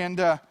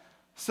 And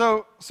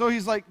so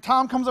he's like,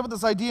 Tom comes up with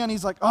this idea and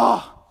he's like,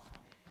 oh,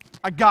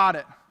 I got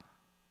it.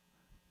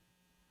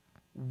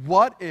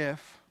 What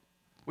if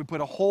we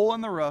put a hole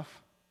in the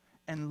roof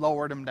and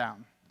lowered him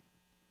down?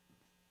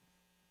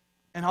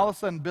 And all of a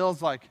sudden,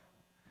 Bill's like,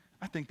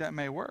 I think that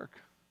may work.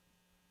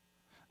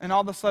 And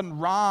all of a sudden,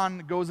 Ron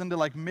goes into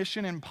like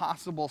Mission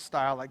Impossible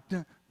style, like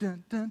dun,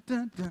 dun, dun,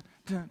 dun, dun,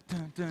 dun,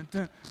 dun, dun,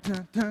 dun,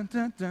 dun, dun,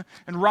 dun, dun.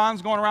 And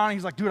Ron's going around and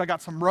he's like, dude, I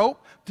got some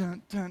rope.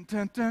 Dun, dun,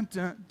 dun, dun,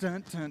 dun,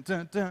 dun, dun,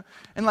 dun, dun.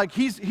 And like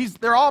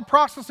they're all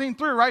processing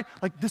through, right?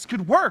 Like, this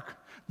could work.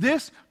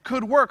 This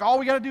could work. All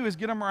we got to do is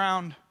get him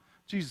around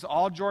Jesus.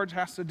 All George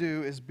has to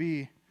do is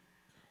be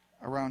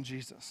around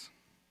Jesus.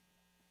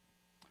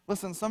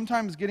 Listen,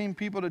 sometimes getting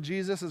people to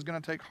Jesus is going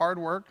to take hard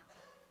work.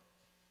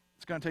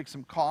 It's going to take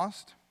some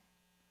cost.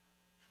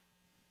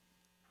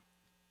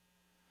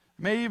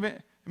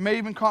 It may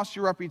even cost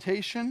your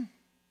reputation.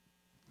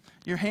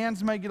 Your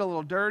hands may get a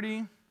little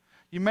dirty.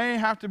 You may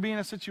have to be in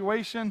a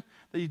situation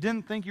that you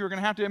didn't think you were going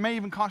to have to. It may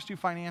even cost you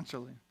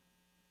financially.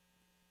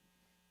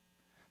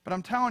 But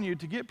I'm telling you,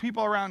 to get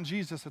people around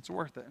Jesus, it's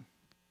worth it.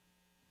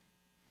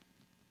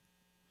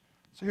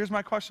 So here's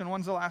my question.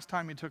 When's the last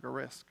time you took a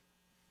risk?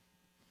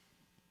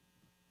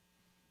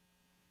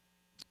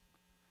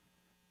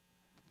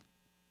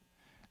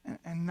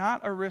 And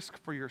not a risk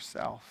for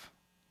yourself.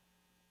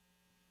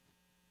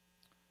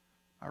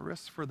 A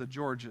risk for the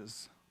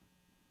Georges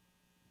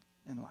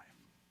in life.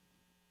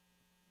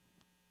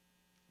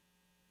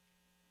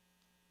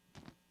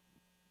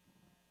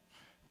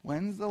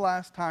 When's the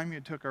last time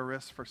you took a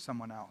risk for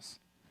someone else?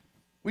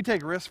 We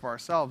take risks for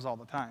ourselves all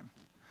the time.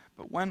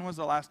 But when was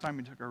the last time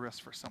you took a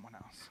risk for someone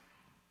else?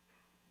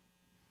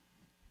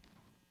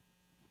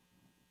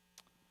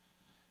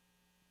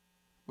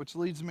 Which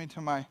leads me to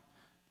my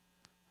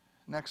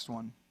next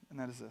one, and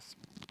that is this,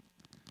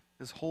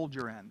 is hold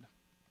your end.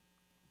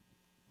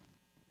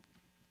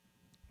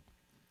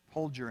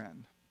 Hold your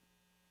end.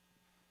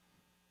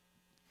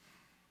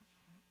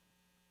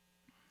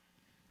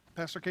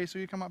 Pastor Casey,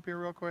 will you come up here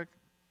real quick?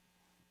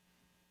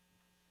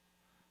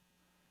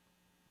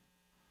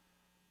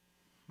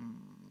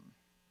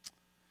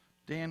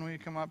 Dan, will you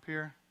come up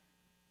here?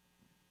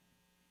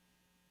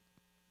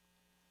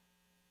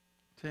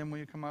 Tim, will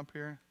you come up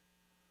here?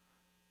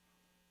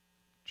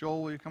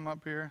 Joel, will you come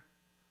up here?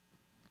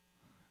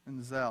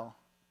 And Zell,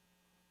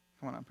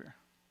 come on up here.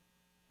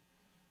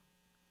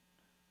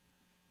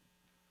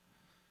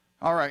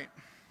 All right.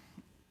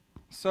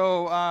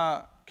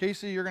 So,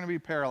 Casey, you're going to be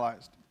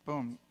paralyzed.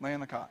 Boom, lay in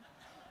the cot.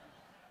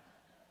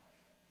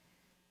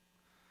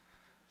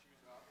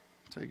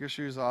 Take your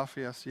shoes off.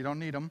 Yes, you don't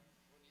need them.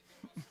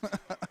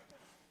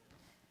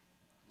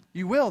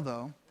 You will,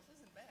 though. This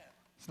isn't bad.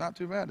 It's not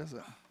too bad, is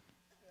it?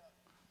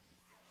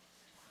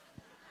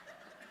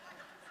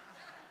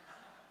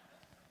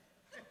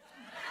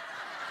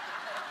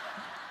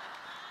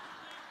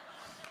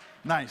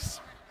 Nice.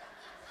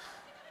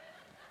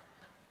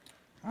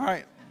 All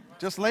right.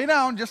 Just lay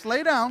down. Just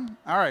lay down.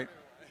 All right.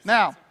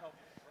 Now,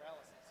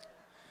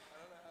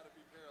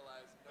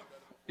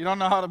 you don't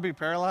know how to be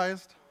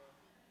paralyzed?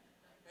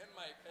 And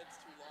my head's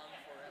too long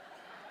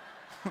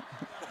for it.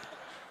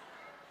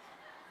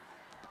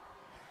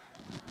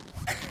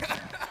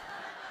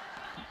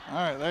 All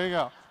right, there you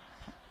go.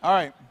 All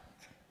right.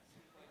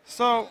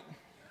 So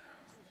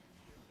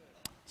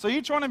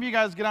each one of you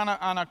guys get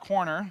on a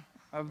corner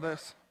of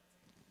this.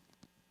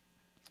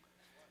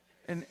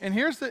 And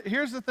here's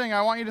the thing.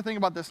 I want you to think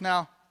about this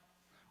now.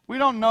 We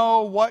don't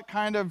know what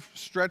kind of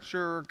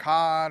stretcher or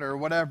cot or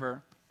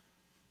whatever.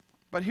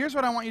 But here's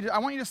what I want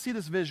you to see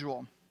this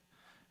visual.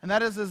 And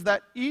that is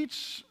that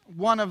each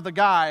one of the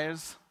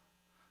guys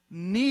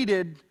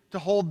needed to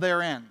hold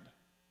their end.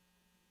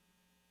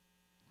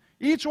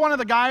 Each one of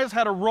the guys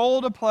had a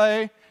role to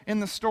play in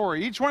the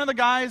story. Each one of the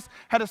guys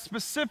had a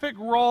specific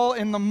role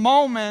in the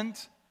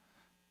moment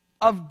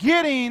of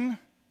getting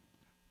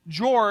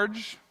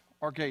George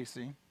or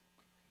Casey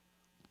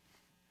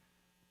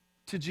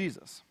to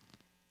Jesus.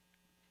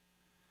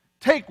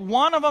 Take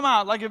one of them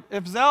out. Like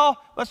if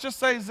Zell, let's just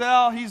say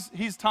Zell,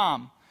 he's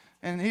Tom.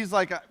 And he's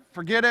like,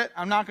 forget it,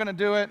 I'm not going to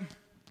do it.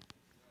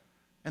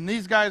 And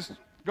these guys,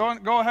 go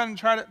ahead and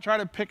try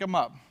to pick him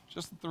up.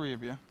 Just the three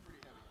of you.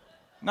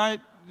 No,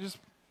 just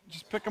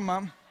pick him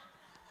up.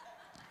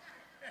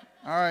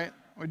 All right,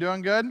 we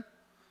doing good?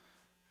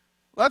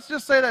 Let's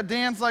just say that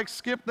Dan's like,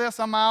 skip this,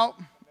 I'm out.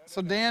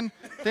 So Dan's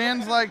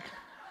like,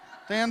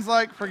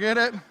 forget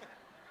it.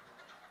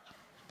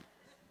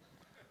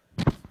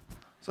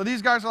 So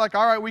these guys are like,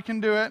 all right, we can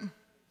do it.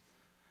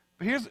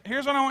 But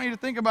here's what I want you to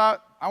think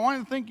about. I want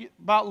you to think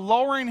about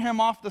lowering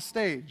him off the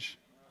stage.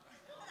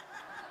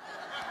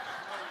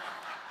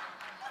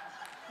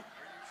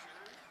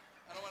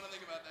 I don't want to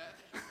think about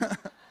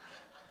that.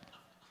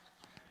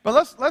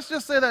 But let's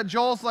just say that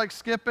Joel's like,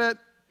 skip it.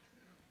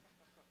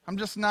 I'm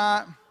just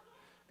not.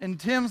 And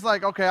Tim's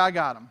like, okay, I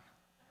got him.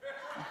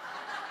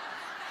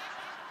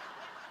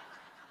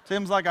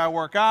 Tim's like, I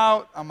work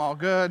out, I'm all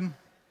good.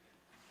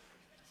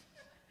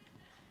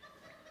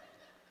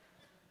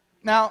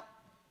 Now,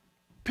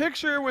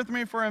 picture with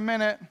me for a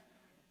minute,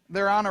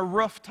 they're on a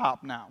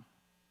rooftop now.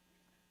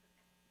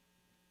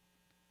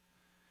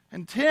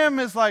 And Tim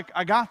is like,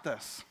 I got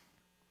this.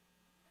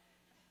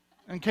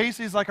 And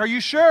Casey's like, are you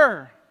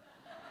sure?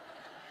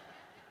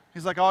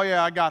 He's like, oh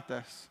yeah, I got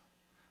this.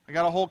 I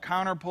got a whole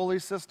counter pulley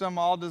system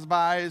all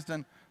devised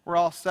and we're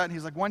all set. And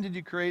he's like, when did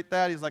you create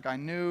that? He's like, I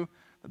knew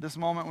that this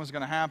moment was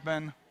going to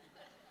happen.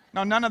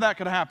 Now, none of that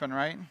could happen,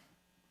 right?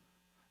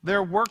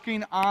 They're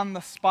working on the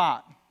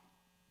spot.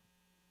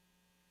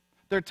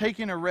 They're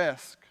taking a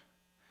risk.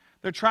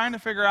 They're trying to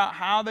figure out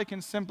how they can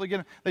simply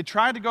get him. They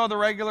tried to go the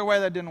regular way,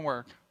 that didn't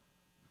work.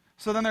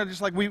 So then they're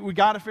just like, we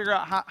got to figure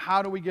out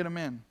how do we get him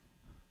in.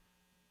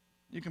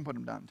 You can put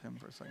him down, Tim,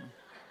 for a second.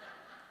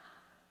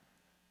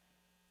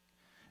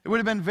 It would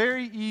have been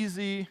very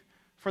easy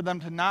for them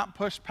to not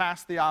push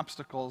past the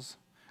obstacles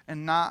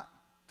and not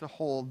to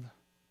hold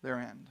their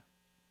end.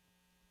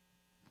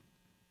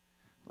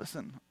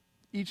 Listen,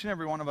 each and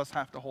every one of us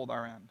have to hold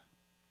our end.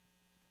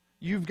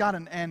 You've got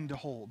an end to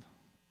hold.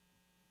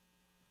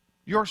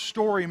 Your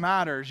story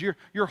matters.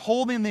 You're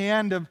holding the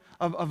end of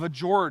a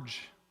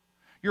George.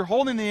 You're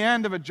holding the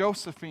end of a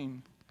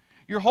Josephine.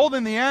 You're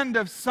holding the end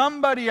of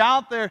somebody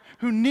out there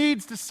who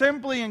needs to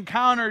simply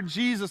encounter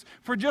Jesus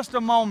for just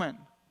a moment.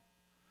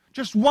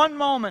 Just one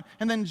moment,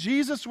 and then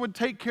Jesus would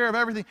take care of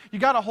everything. You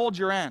got to hold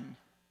your end.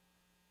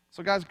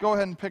 So guys, go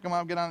ahead and pick them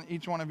up. Get on,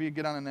 each one of you,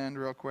 get on an end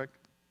real quick.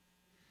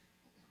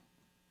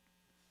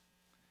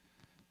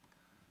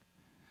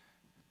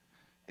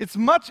 It's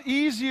much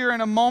easier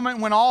in a moment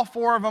when all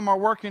four of them are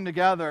working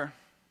together.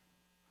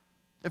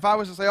 If I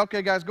was to say,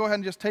 okay, guys, go ahead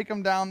and just take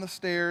them down the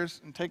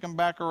stairs and take them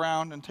back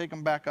around and take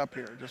them back up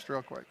here, just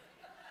real quick.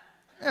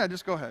 Yeah,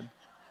 just go ahead.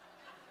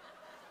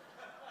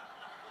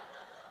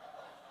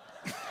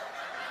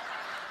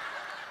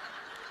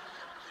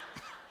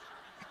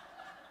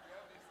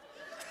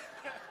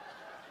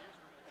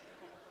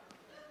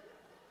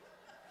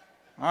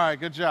 All right,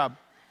 good job.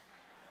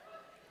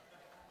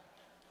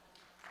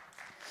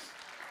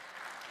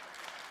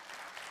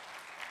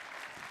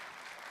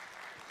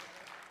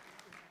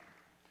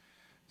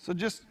 So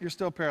you're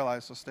still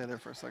paralyzed, so stay there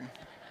for a second.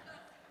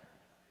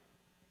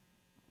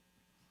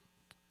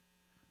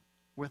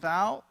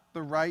 Without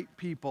the right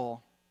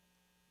people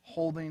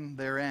holding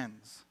their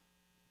ends,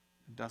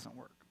 it doesn't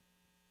work.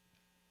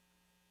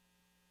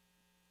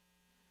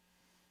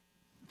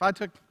 If I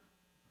took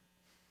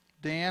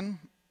Dan,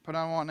 put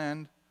on one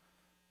end,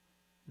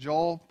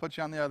 Joel, put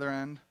you on the other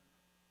end.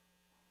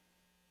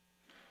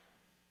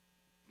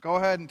 Go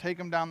ahead and take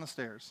them down the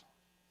stairs.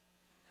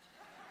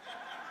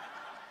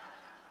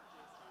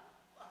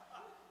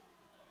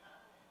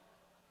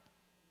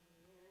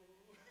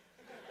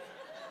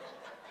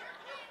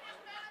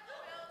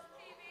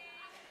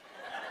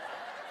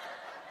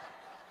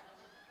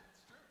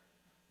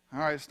 All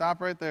right, stop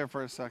right there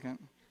for a second.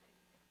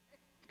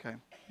 Okay,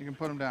 you can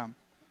put him down.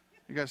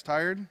 You guys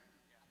tired?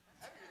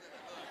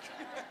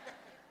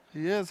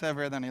 He is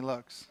heavier than he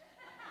looks.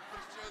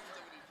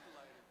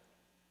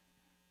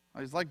 Oh,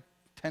 he's like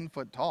 10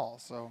 foot tall,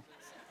 so.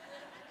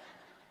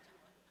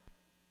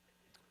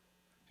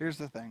 Here's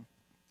the thing.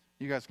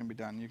 You guys can be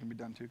done. You can be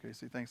done too,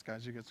 Casey. Thanks,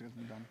 guys. You guys can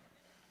be done.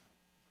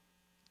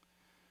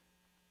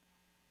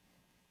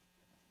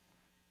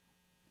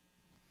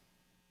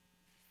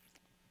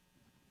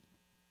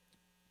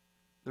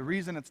 The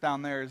reason it's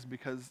down there is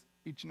because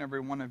each and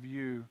every one of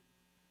you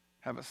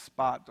have a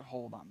spot to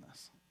hold on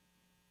this.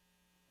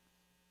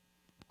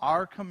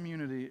 Our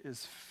community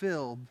is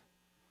filled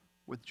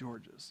with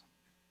Georges.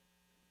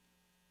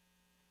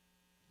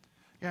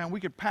 Yeah, and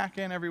we could pack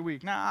in every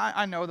week. Now,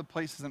 I know the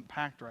place isn't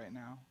packed right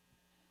now.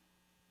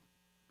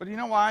 But you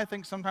know why I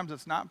think sometimes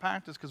it's not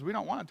packed? Is because we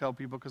don't want to tell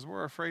people because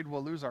we're afraid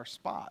we'll lose our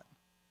spot.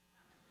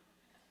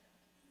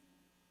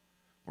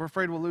 We're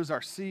afraid we'll lose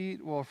our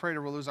seat. We're afraid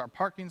we'll lose our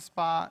parking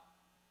spot.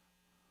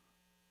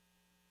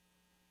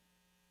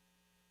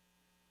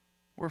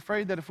 We're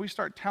afraid that if we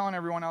start telling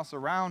everyone else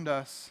around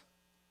us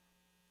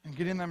and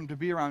getting them to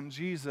be around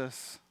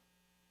Jesus,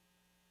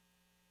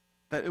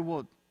 that it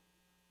will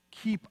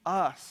keep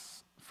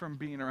us from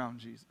being around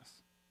Jesus.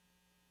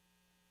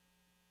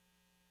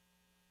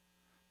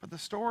 But the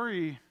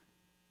story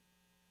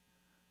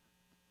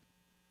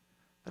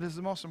that is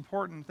the most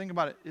important, think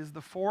about it, is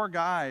the four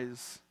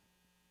guys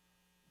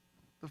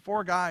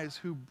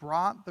who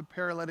brought the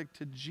paralytic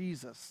to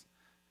Jesus.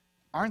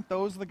 Aren't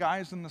those the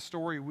guys in the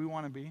story we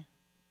want to be?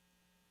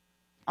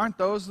 Aren't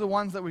those the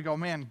ones that we go,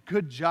 man,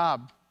 good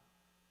job.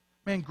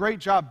 Man, great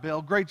job,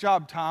 Bill. Great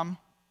job, Tom.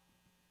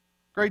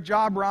 Great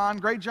job, Ron.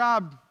 Great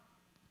job,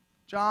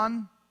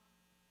 John.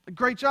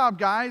 Great job,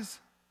 guys.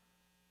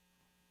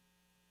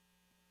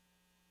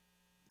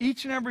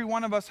 Each and every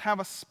one of us have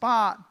a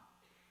spot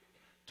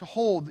to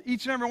hold.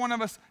 Each and every one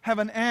of us have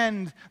an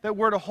end that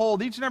we're to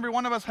hold. Each and every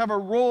one of us have a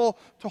role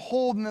to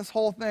hold in this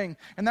whole thing.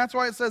 And that's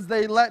why it says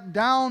they let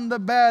down the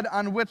bed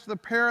on which the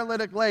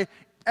paralytic lay.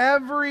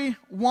 Every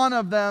one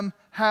of them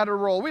had a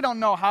role. We don't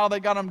know how they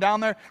got him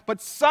down there,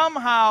 but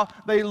somehow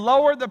they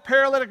lowered the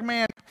paralytic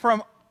man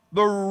from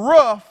the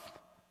roof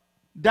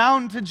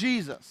down to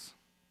Jesus.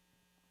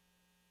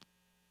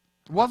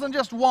 It wasn't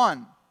just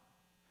one.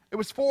 It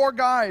was four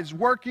guys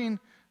working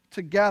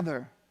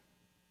together.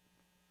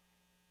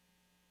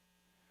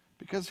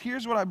 Because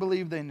here's what I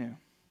believe they knew.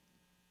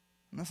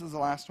 And this is the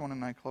last one,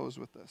 and I close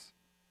with this.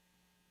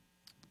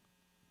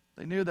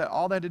 They knew that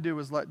all they had to do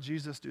was let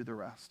Jesus do the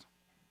rest.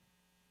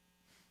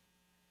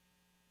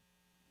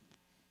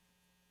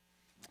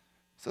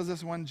 It says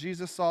this, when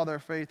Jesus saw their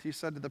faith, he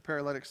said to the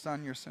paralytic,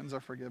 son, your sins are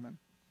forgiven.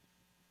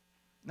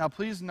 Now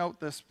please note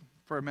this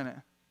for a minute.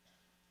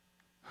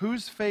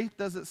 Whose faith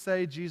does it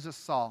say Jesus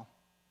saw?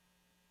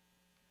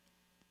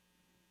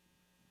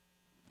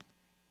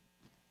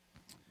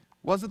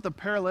 Was it the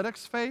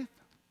paralytic's faith?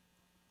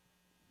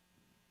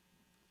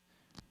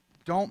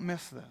 Don't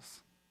miss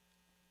this.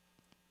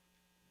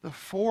 The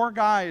four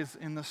guys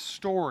in the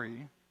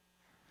story,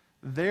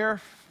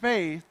 their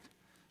faith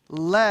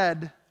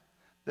led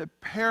the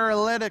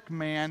paralytic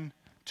man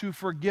to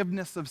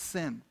forgiveness of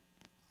sin.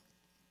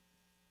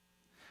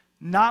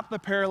 Not the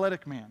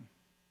paralytic man.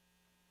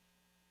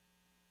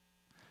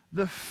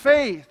 The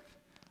faith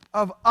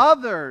of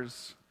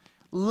others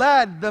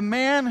led the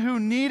man who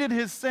needed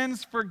his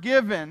sins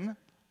forgiven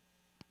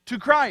to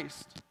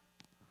Christ.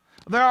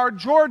 There are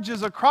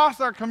Georges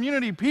across our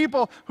community,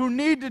 people who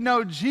need to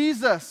know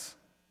Jesus.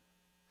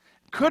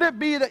 Could it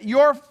be that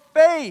your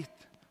faith,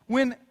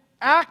 when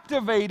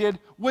activated,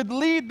 would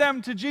lead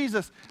them to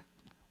Jesus?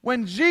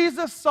 When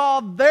Jesus saw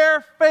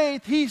their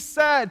faith, he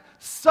said,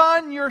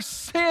 son, your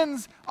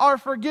sins are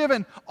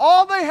forgiven.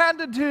 All they had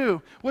to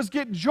do was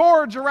get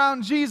George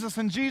around Jesus,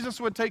 and Jesus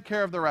would take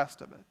care of the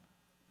rest of it.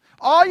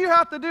 All you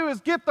have to do is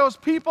get those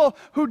people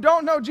who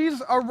don't know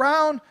Jesus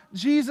around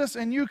Jesus,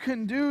 and you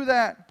can do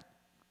that.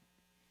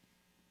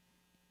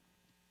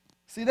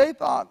 See, they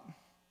thought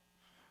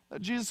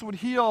that Jesus would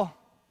heal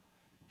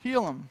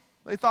them.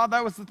 They thought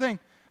that was the thing.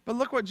 But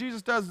look what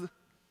Jesus does.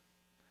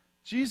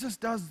 Jesus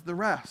does the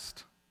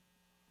rest.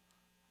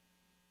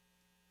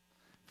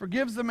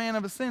 Forgives the man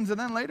of his sins, and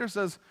then later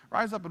says,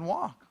 rise up and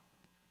walk.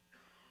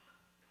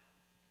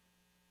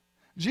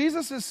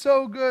 Jesus is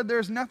so good,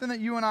 there's nothing that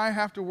you and I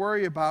have to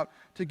worry about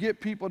to get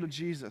people to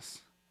Jesus.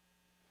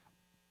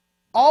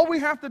 All we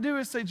have to do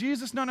is say,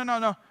 Jesus,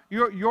 no.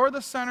 You're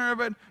the center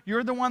of it.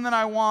 You're the one that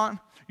I want.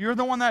 You're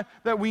the one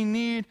that we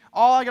need.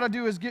 All I got to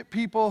do is get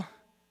people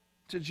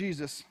to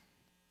Jesus.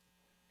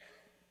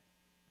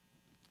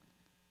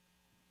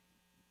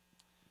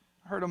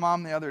 heard a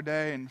mom the other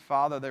day and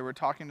father, they were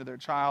talking to their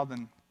child,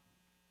 and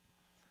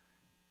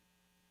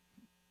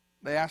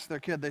they asked their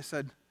kid, they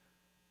said,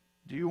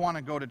 do you want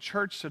to go to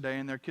church today?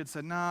 And their kid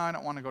said, no, I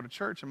don't want to go to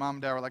church. And mom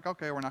and dad were like,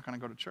 okay, we're not going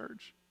to go to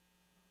church.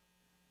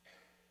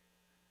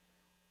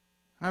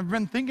 And I've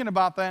been thinking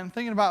about that and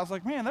thinking about it. I was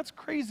like, man, that's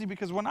crazy,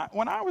 because when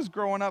I was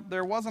growing up,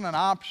 there wasn't an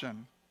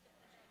option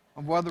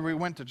of whether we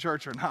went to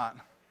church or not.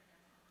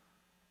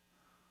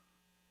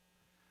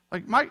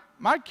 Like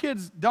my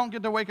kids don't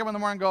get to wake up in the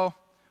morning and go,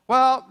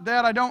 well,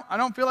 Dad, I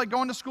don't feel like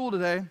going to school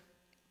today.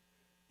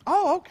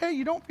 Oh, okay,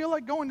 you don't feel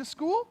like going to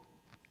school?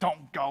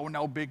 Don't go,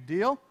 no big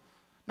deal.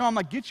 No, I'm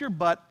like, get your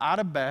butt out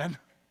of bed.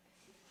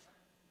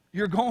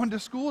 You're going to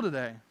school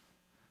today.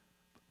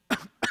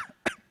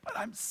 But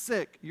I'm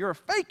sick. You're a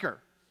faker.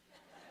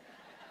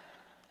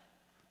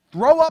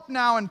 Throw up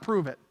now and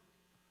prove it.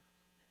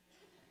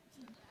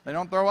 They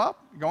don't throw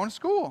up, you're going to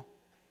school.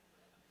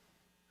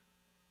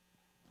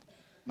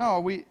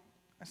 No, I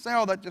say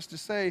all that just to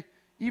say,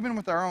 even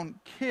with our own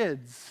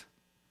kids,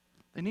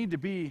 they need to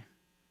be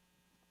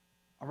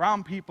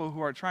around people who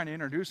are trying to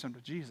introduce them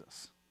to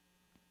Jesus.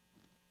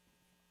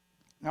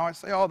 Now, I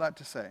say all that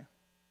to say,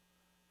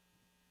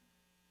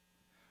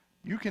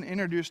 you can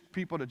introduce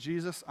people to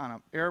Jesus on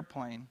an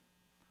airplane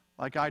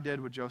like I did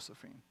with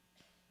Josephine.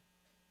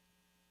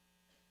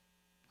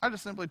 I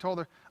just simply told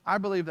her, I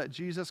believe that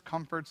Jesus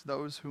comforts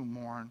those who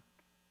mourn,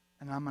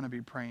 and I'm going to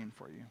be praying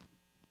for you.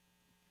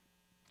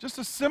 Just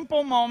a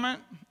simple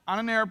moment on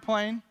an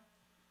airplane.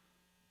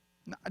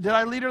 Did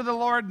I lead her to the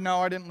Lord?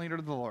 No, I didn't lead her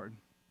to the Lord.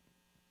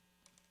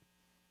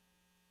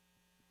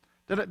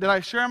 Did I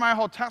share my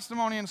whole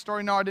testimony and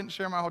story? No, I didn't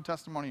share my whole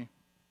testimony.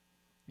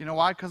 You know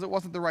why? Because it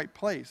wasn't the right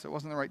place. It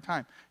wasn't the right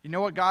time. You know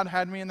what God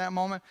had me in that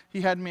moment?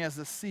 He had me as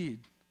a seed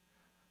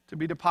to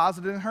be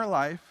deposited in her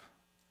life.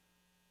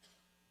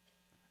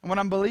 And what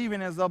I'm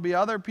believing is there'll be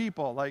other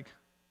people like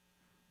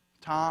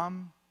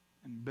Tom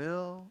and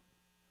Bill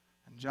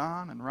and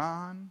John and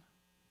Ron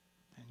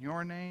and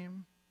your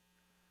name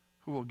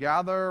who will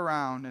gather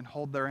around and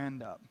hold their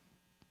end up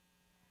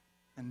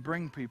and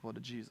bring people to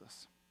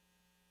Jesus.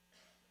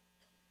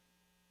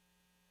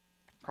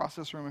 Across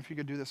this room, if you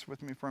could do this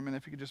with me for a minute,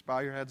 if you could just bow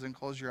your heads and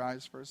close your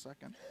eyes for a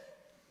second.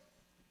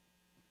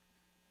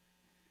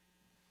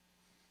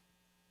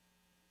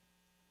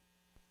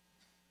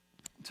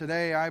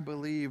 Today, I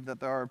believe that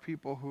there are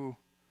people who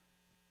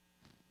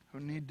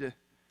need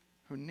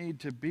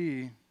to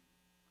be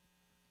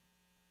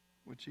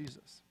with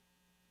Jesus.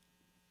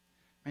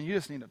 And you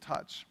just need a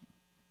touch.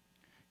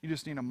 You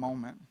just need a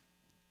moment.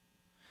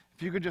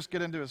 If you could just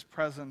get into his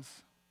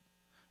presence,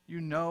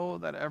 you know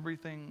that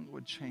everything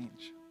would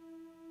change.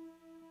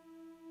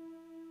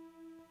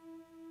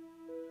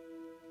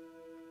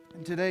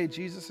 And today,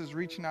 Jesus is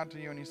reaching out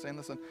to you and he's saying,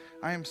 listen,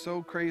 I am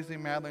so crazy,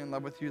 madly in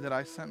love with you that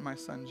I sent my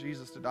son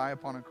Jesus to die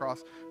upon a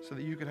cross so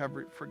that you could have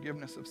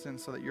forgiveness of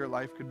sins, so that your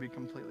life could be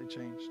completely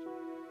changed.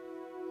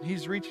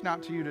 He's reaching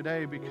out to you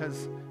today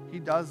because he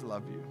does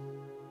love you.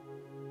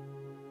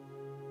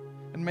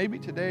 And maybe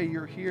today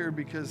you're here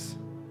because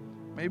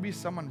maybe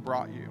someone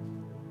brought you.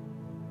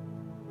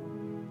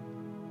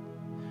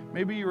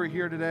 Maybe you were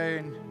here today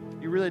and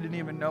you really didn't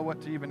even know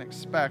what to even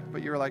expect,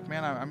 but you're like,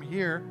 man, I'm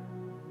here.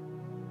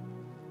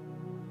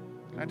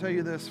 Can I tell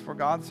you this? For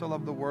God so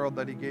loved the world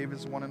that he gave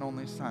his one and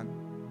only Son,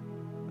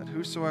 that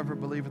whosoever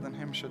believeth in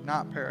him should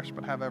not perish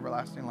but have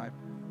everlasting life.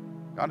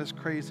 God is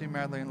crazy,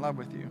 madly in love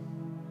with you.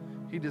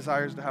 He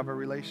desires to have a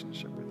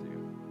relationship with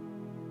you.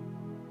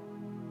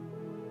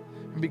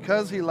 And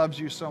because he loves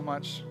you so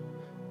much,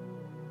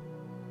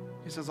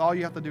 he says all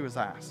you have to do is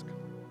ask.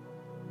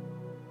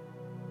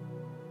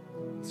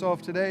 So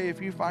if today, if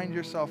you find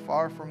yourself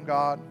far from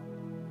God,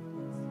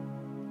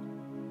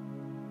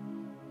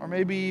 or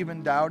maybe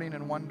even doubting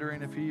and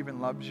wondering if he even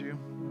loves you,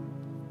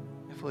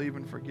 if he'll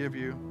even forgive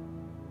you,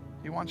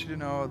 he wants you to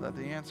know that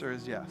the answer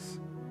is yes.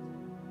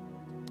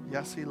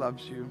 Yes, he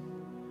loves you,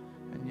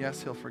 and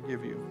yes, he'll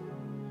forgive you.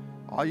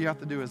 All you have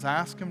to do is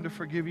ask him to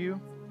forgive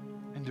you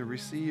and to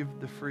receive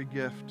the free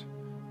gift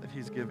that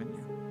he's given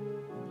you.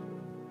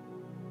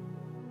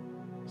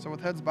 So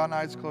with heads bowed and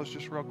eyes closed,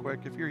 just real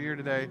quick, if you're here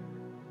today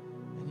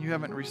and you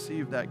haven't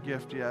received that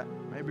gift yet,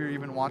 maybe you're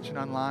even watching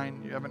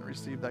online, you haven't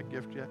received that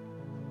gift yet,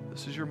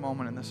 this is your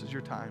moment and this is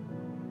your time.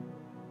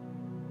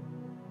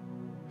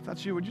 If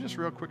that's you, would you just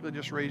real quickly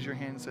just raise your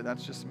hand and say,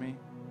 that's just me.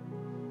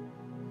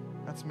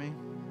 That's me.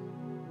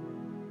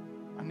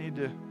 I need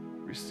to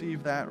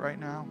receive that right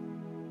now.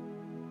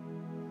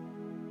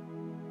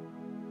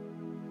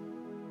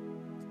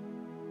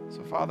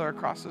 So Father,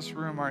 across this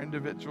room are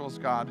individuals,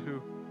 God,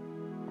 who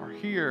are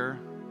here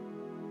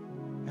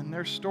and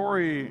their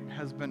story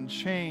has been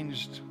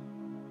changed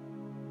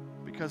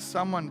because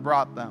someone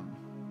brought them.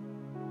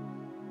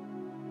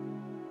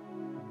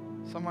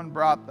 Someone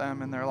brought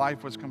them and their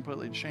life was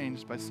completely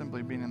changed by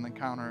simply being in the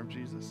encounter of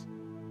Jesus.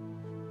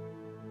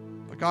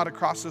 But God,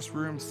 across this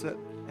room sit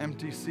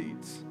empty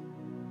seats.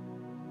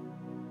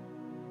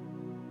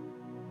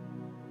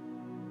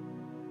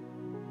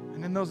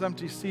 And in those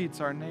empty seats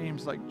are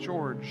names like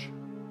George,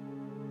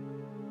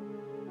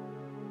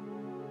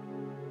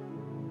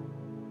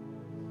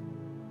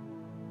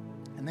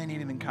 and they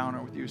need an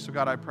encounter with you. So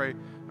God, I pray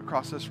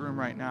across this room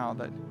right now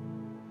that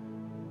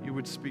you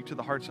would speak to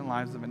the hearts and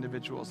lives of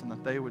individuals, and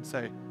that they would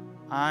say,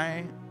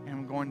 I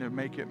am going to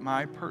make it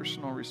my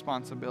personal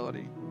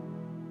responsibility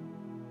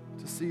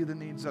to see the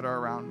needs that are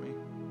around me,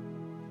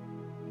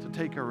 to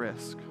take a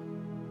risk,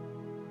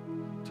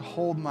 to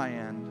hold my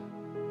end,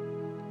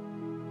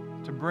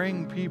 to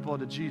bring people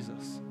to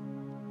Jesus.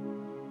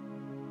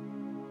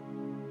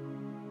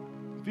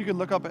 If you could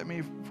look up at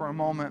me for a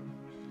moment,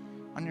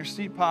 on your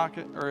seat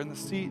pocket or in the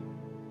seat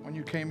when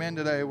you came in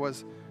today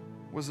was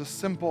a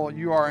simple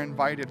 "You are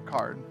invited"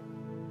 card.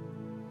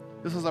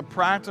 This is a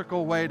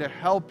practical way to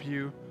help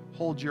you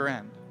hold your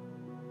end.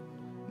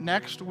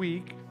 Next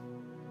week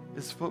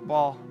is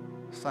football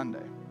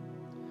Sunday.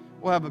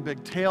 We'll have a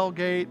big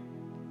tailgate.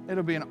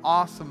 It'll be an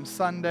awesome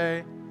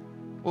Sunday.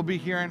 We'll be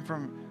hearing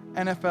from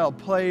NFL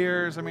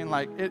players. We're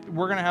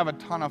going to have a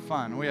ton of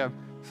fun. We have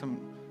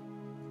some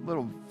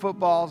little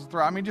footballs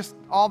throw. Just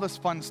all this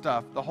fun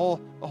stuff. The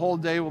whole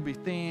day will be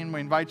themed.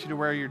 We invite you to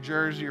wear your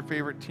jersey, your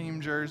favorite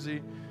team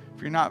jersey.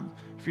 If you're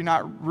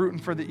not rooting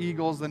for the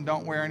Eagles, then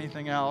don't wear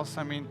anything else.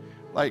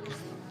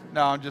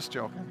 No, I'm just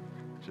joking.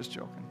 Just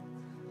joking.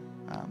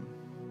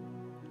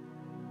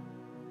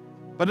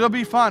 But it'll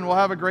be fun. We'll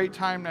have a great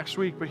time next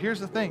week. But here's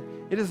the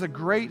thing. It is a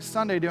great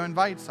Sunday to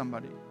invite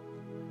somebody,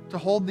 to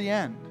hold the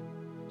end.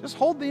 Just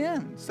hold the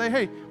end. Say,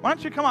 hey, why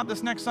don't you come out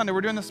this next Sunday?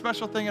 We're doing this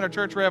special thing at our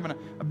church. We're having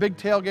a big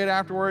tailgate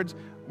afterwards.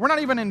 We're not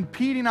even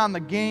impeding on the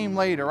game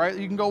later, right?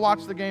 You can go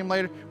watch the game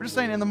later. We're just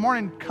saying in the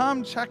morning,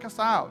 come check us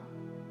out.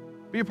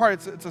 Be a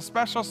part. It's a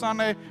special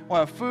Sunday.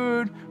 We'll have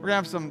food. We're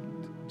going to have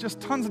just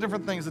tons of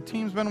different things. The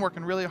team's been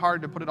working really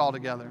hard to put it all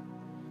together.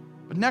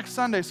 But next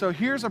Sunday, so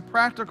here's a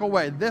practical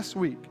way this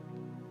week.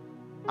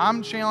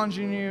 I'm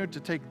challenging you to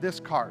take this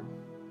card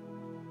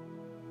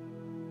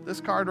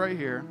right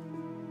here,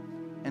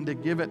 and to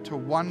give it to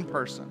one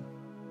person.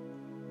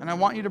 And I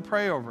want you to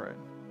pray over it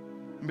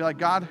and be like,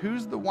 God,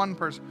 who's the one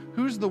person,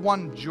 who's the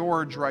one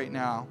George right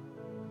now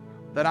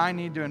that I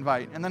need to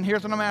invite? And then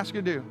here's what I'm asking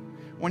you to do.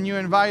 When you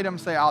invite him,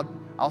 say,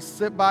 I'll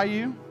sit by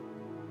you.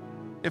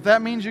 If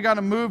that means you got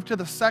to move to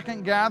the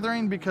second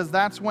gathering because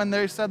that's when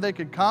they said they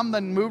could come,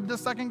 then move to the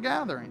second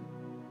gathering.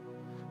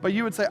 But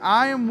you would say,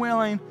 I am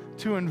willing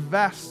to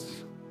invest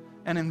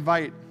and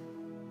invite.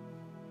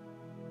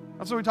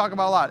 That's what we talk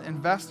about a lot,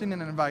 investing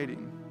and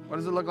inviting. What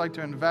does it look like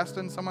to invest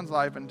in someone's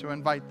life and to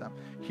invite them?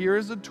 Here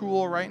is a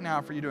tool right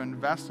now for you to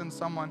invest in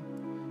someone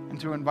and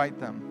to invite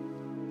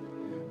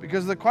them.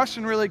 Because the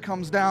question really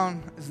comes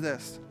down is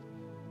this,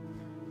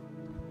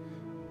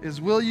 is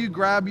will you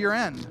grab your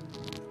end?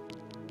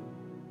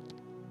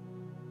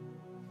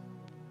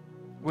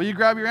 Will you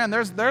grab your end?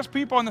 There's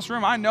people in this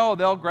room, I know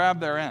they'll grab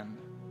their end.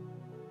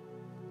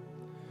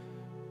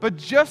 But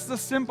just the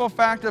simple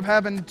fact of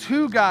having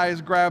two guys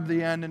grab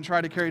the end and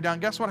try to carry it down,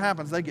 guess what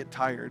happens? They get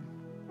tired.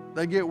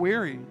 They get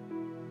weary.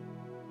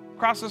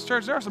 Across this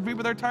church, there are some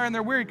people that are tired and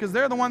they're weary because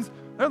they're the ones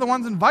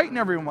inviting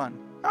everyone.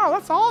 No,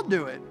 let's all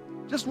do it.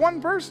 Just one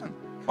person.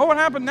 What would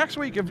happen next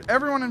week if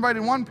everyone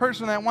invited one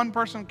person and that one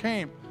person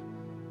came?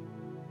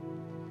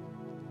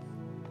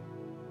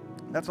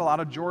 That's a lot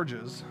of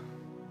Georges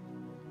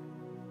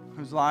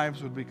whose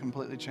lives would be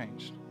completely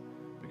changed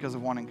because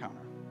of one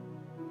encounter.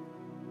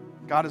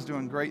 God is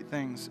doing great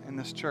things in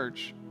this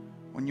church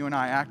when you and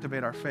I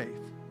activate our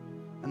faith.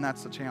 And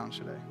that's the challenge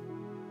today.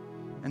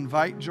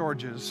 Invite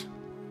Georges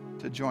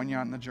to join you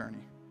on the journey.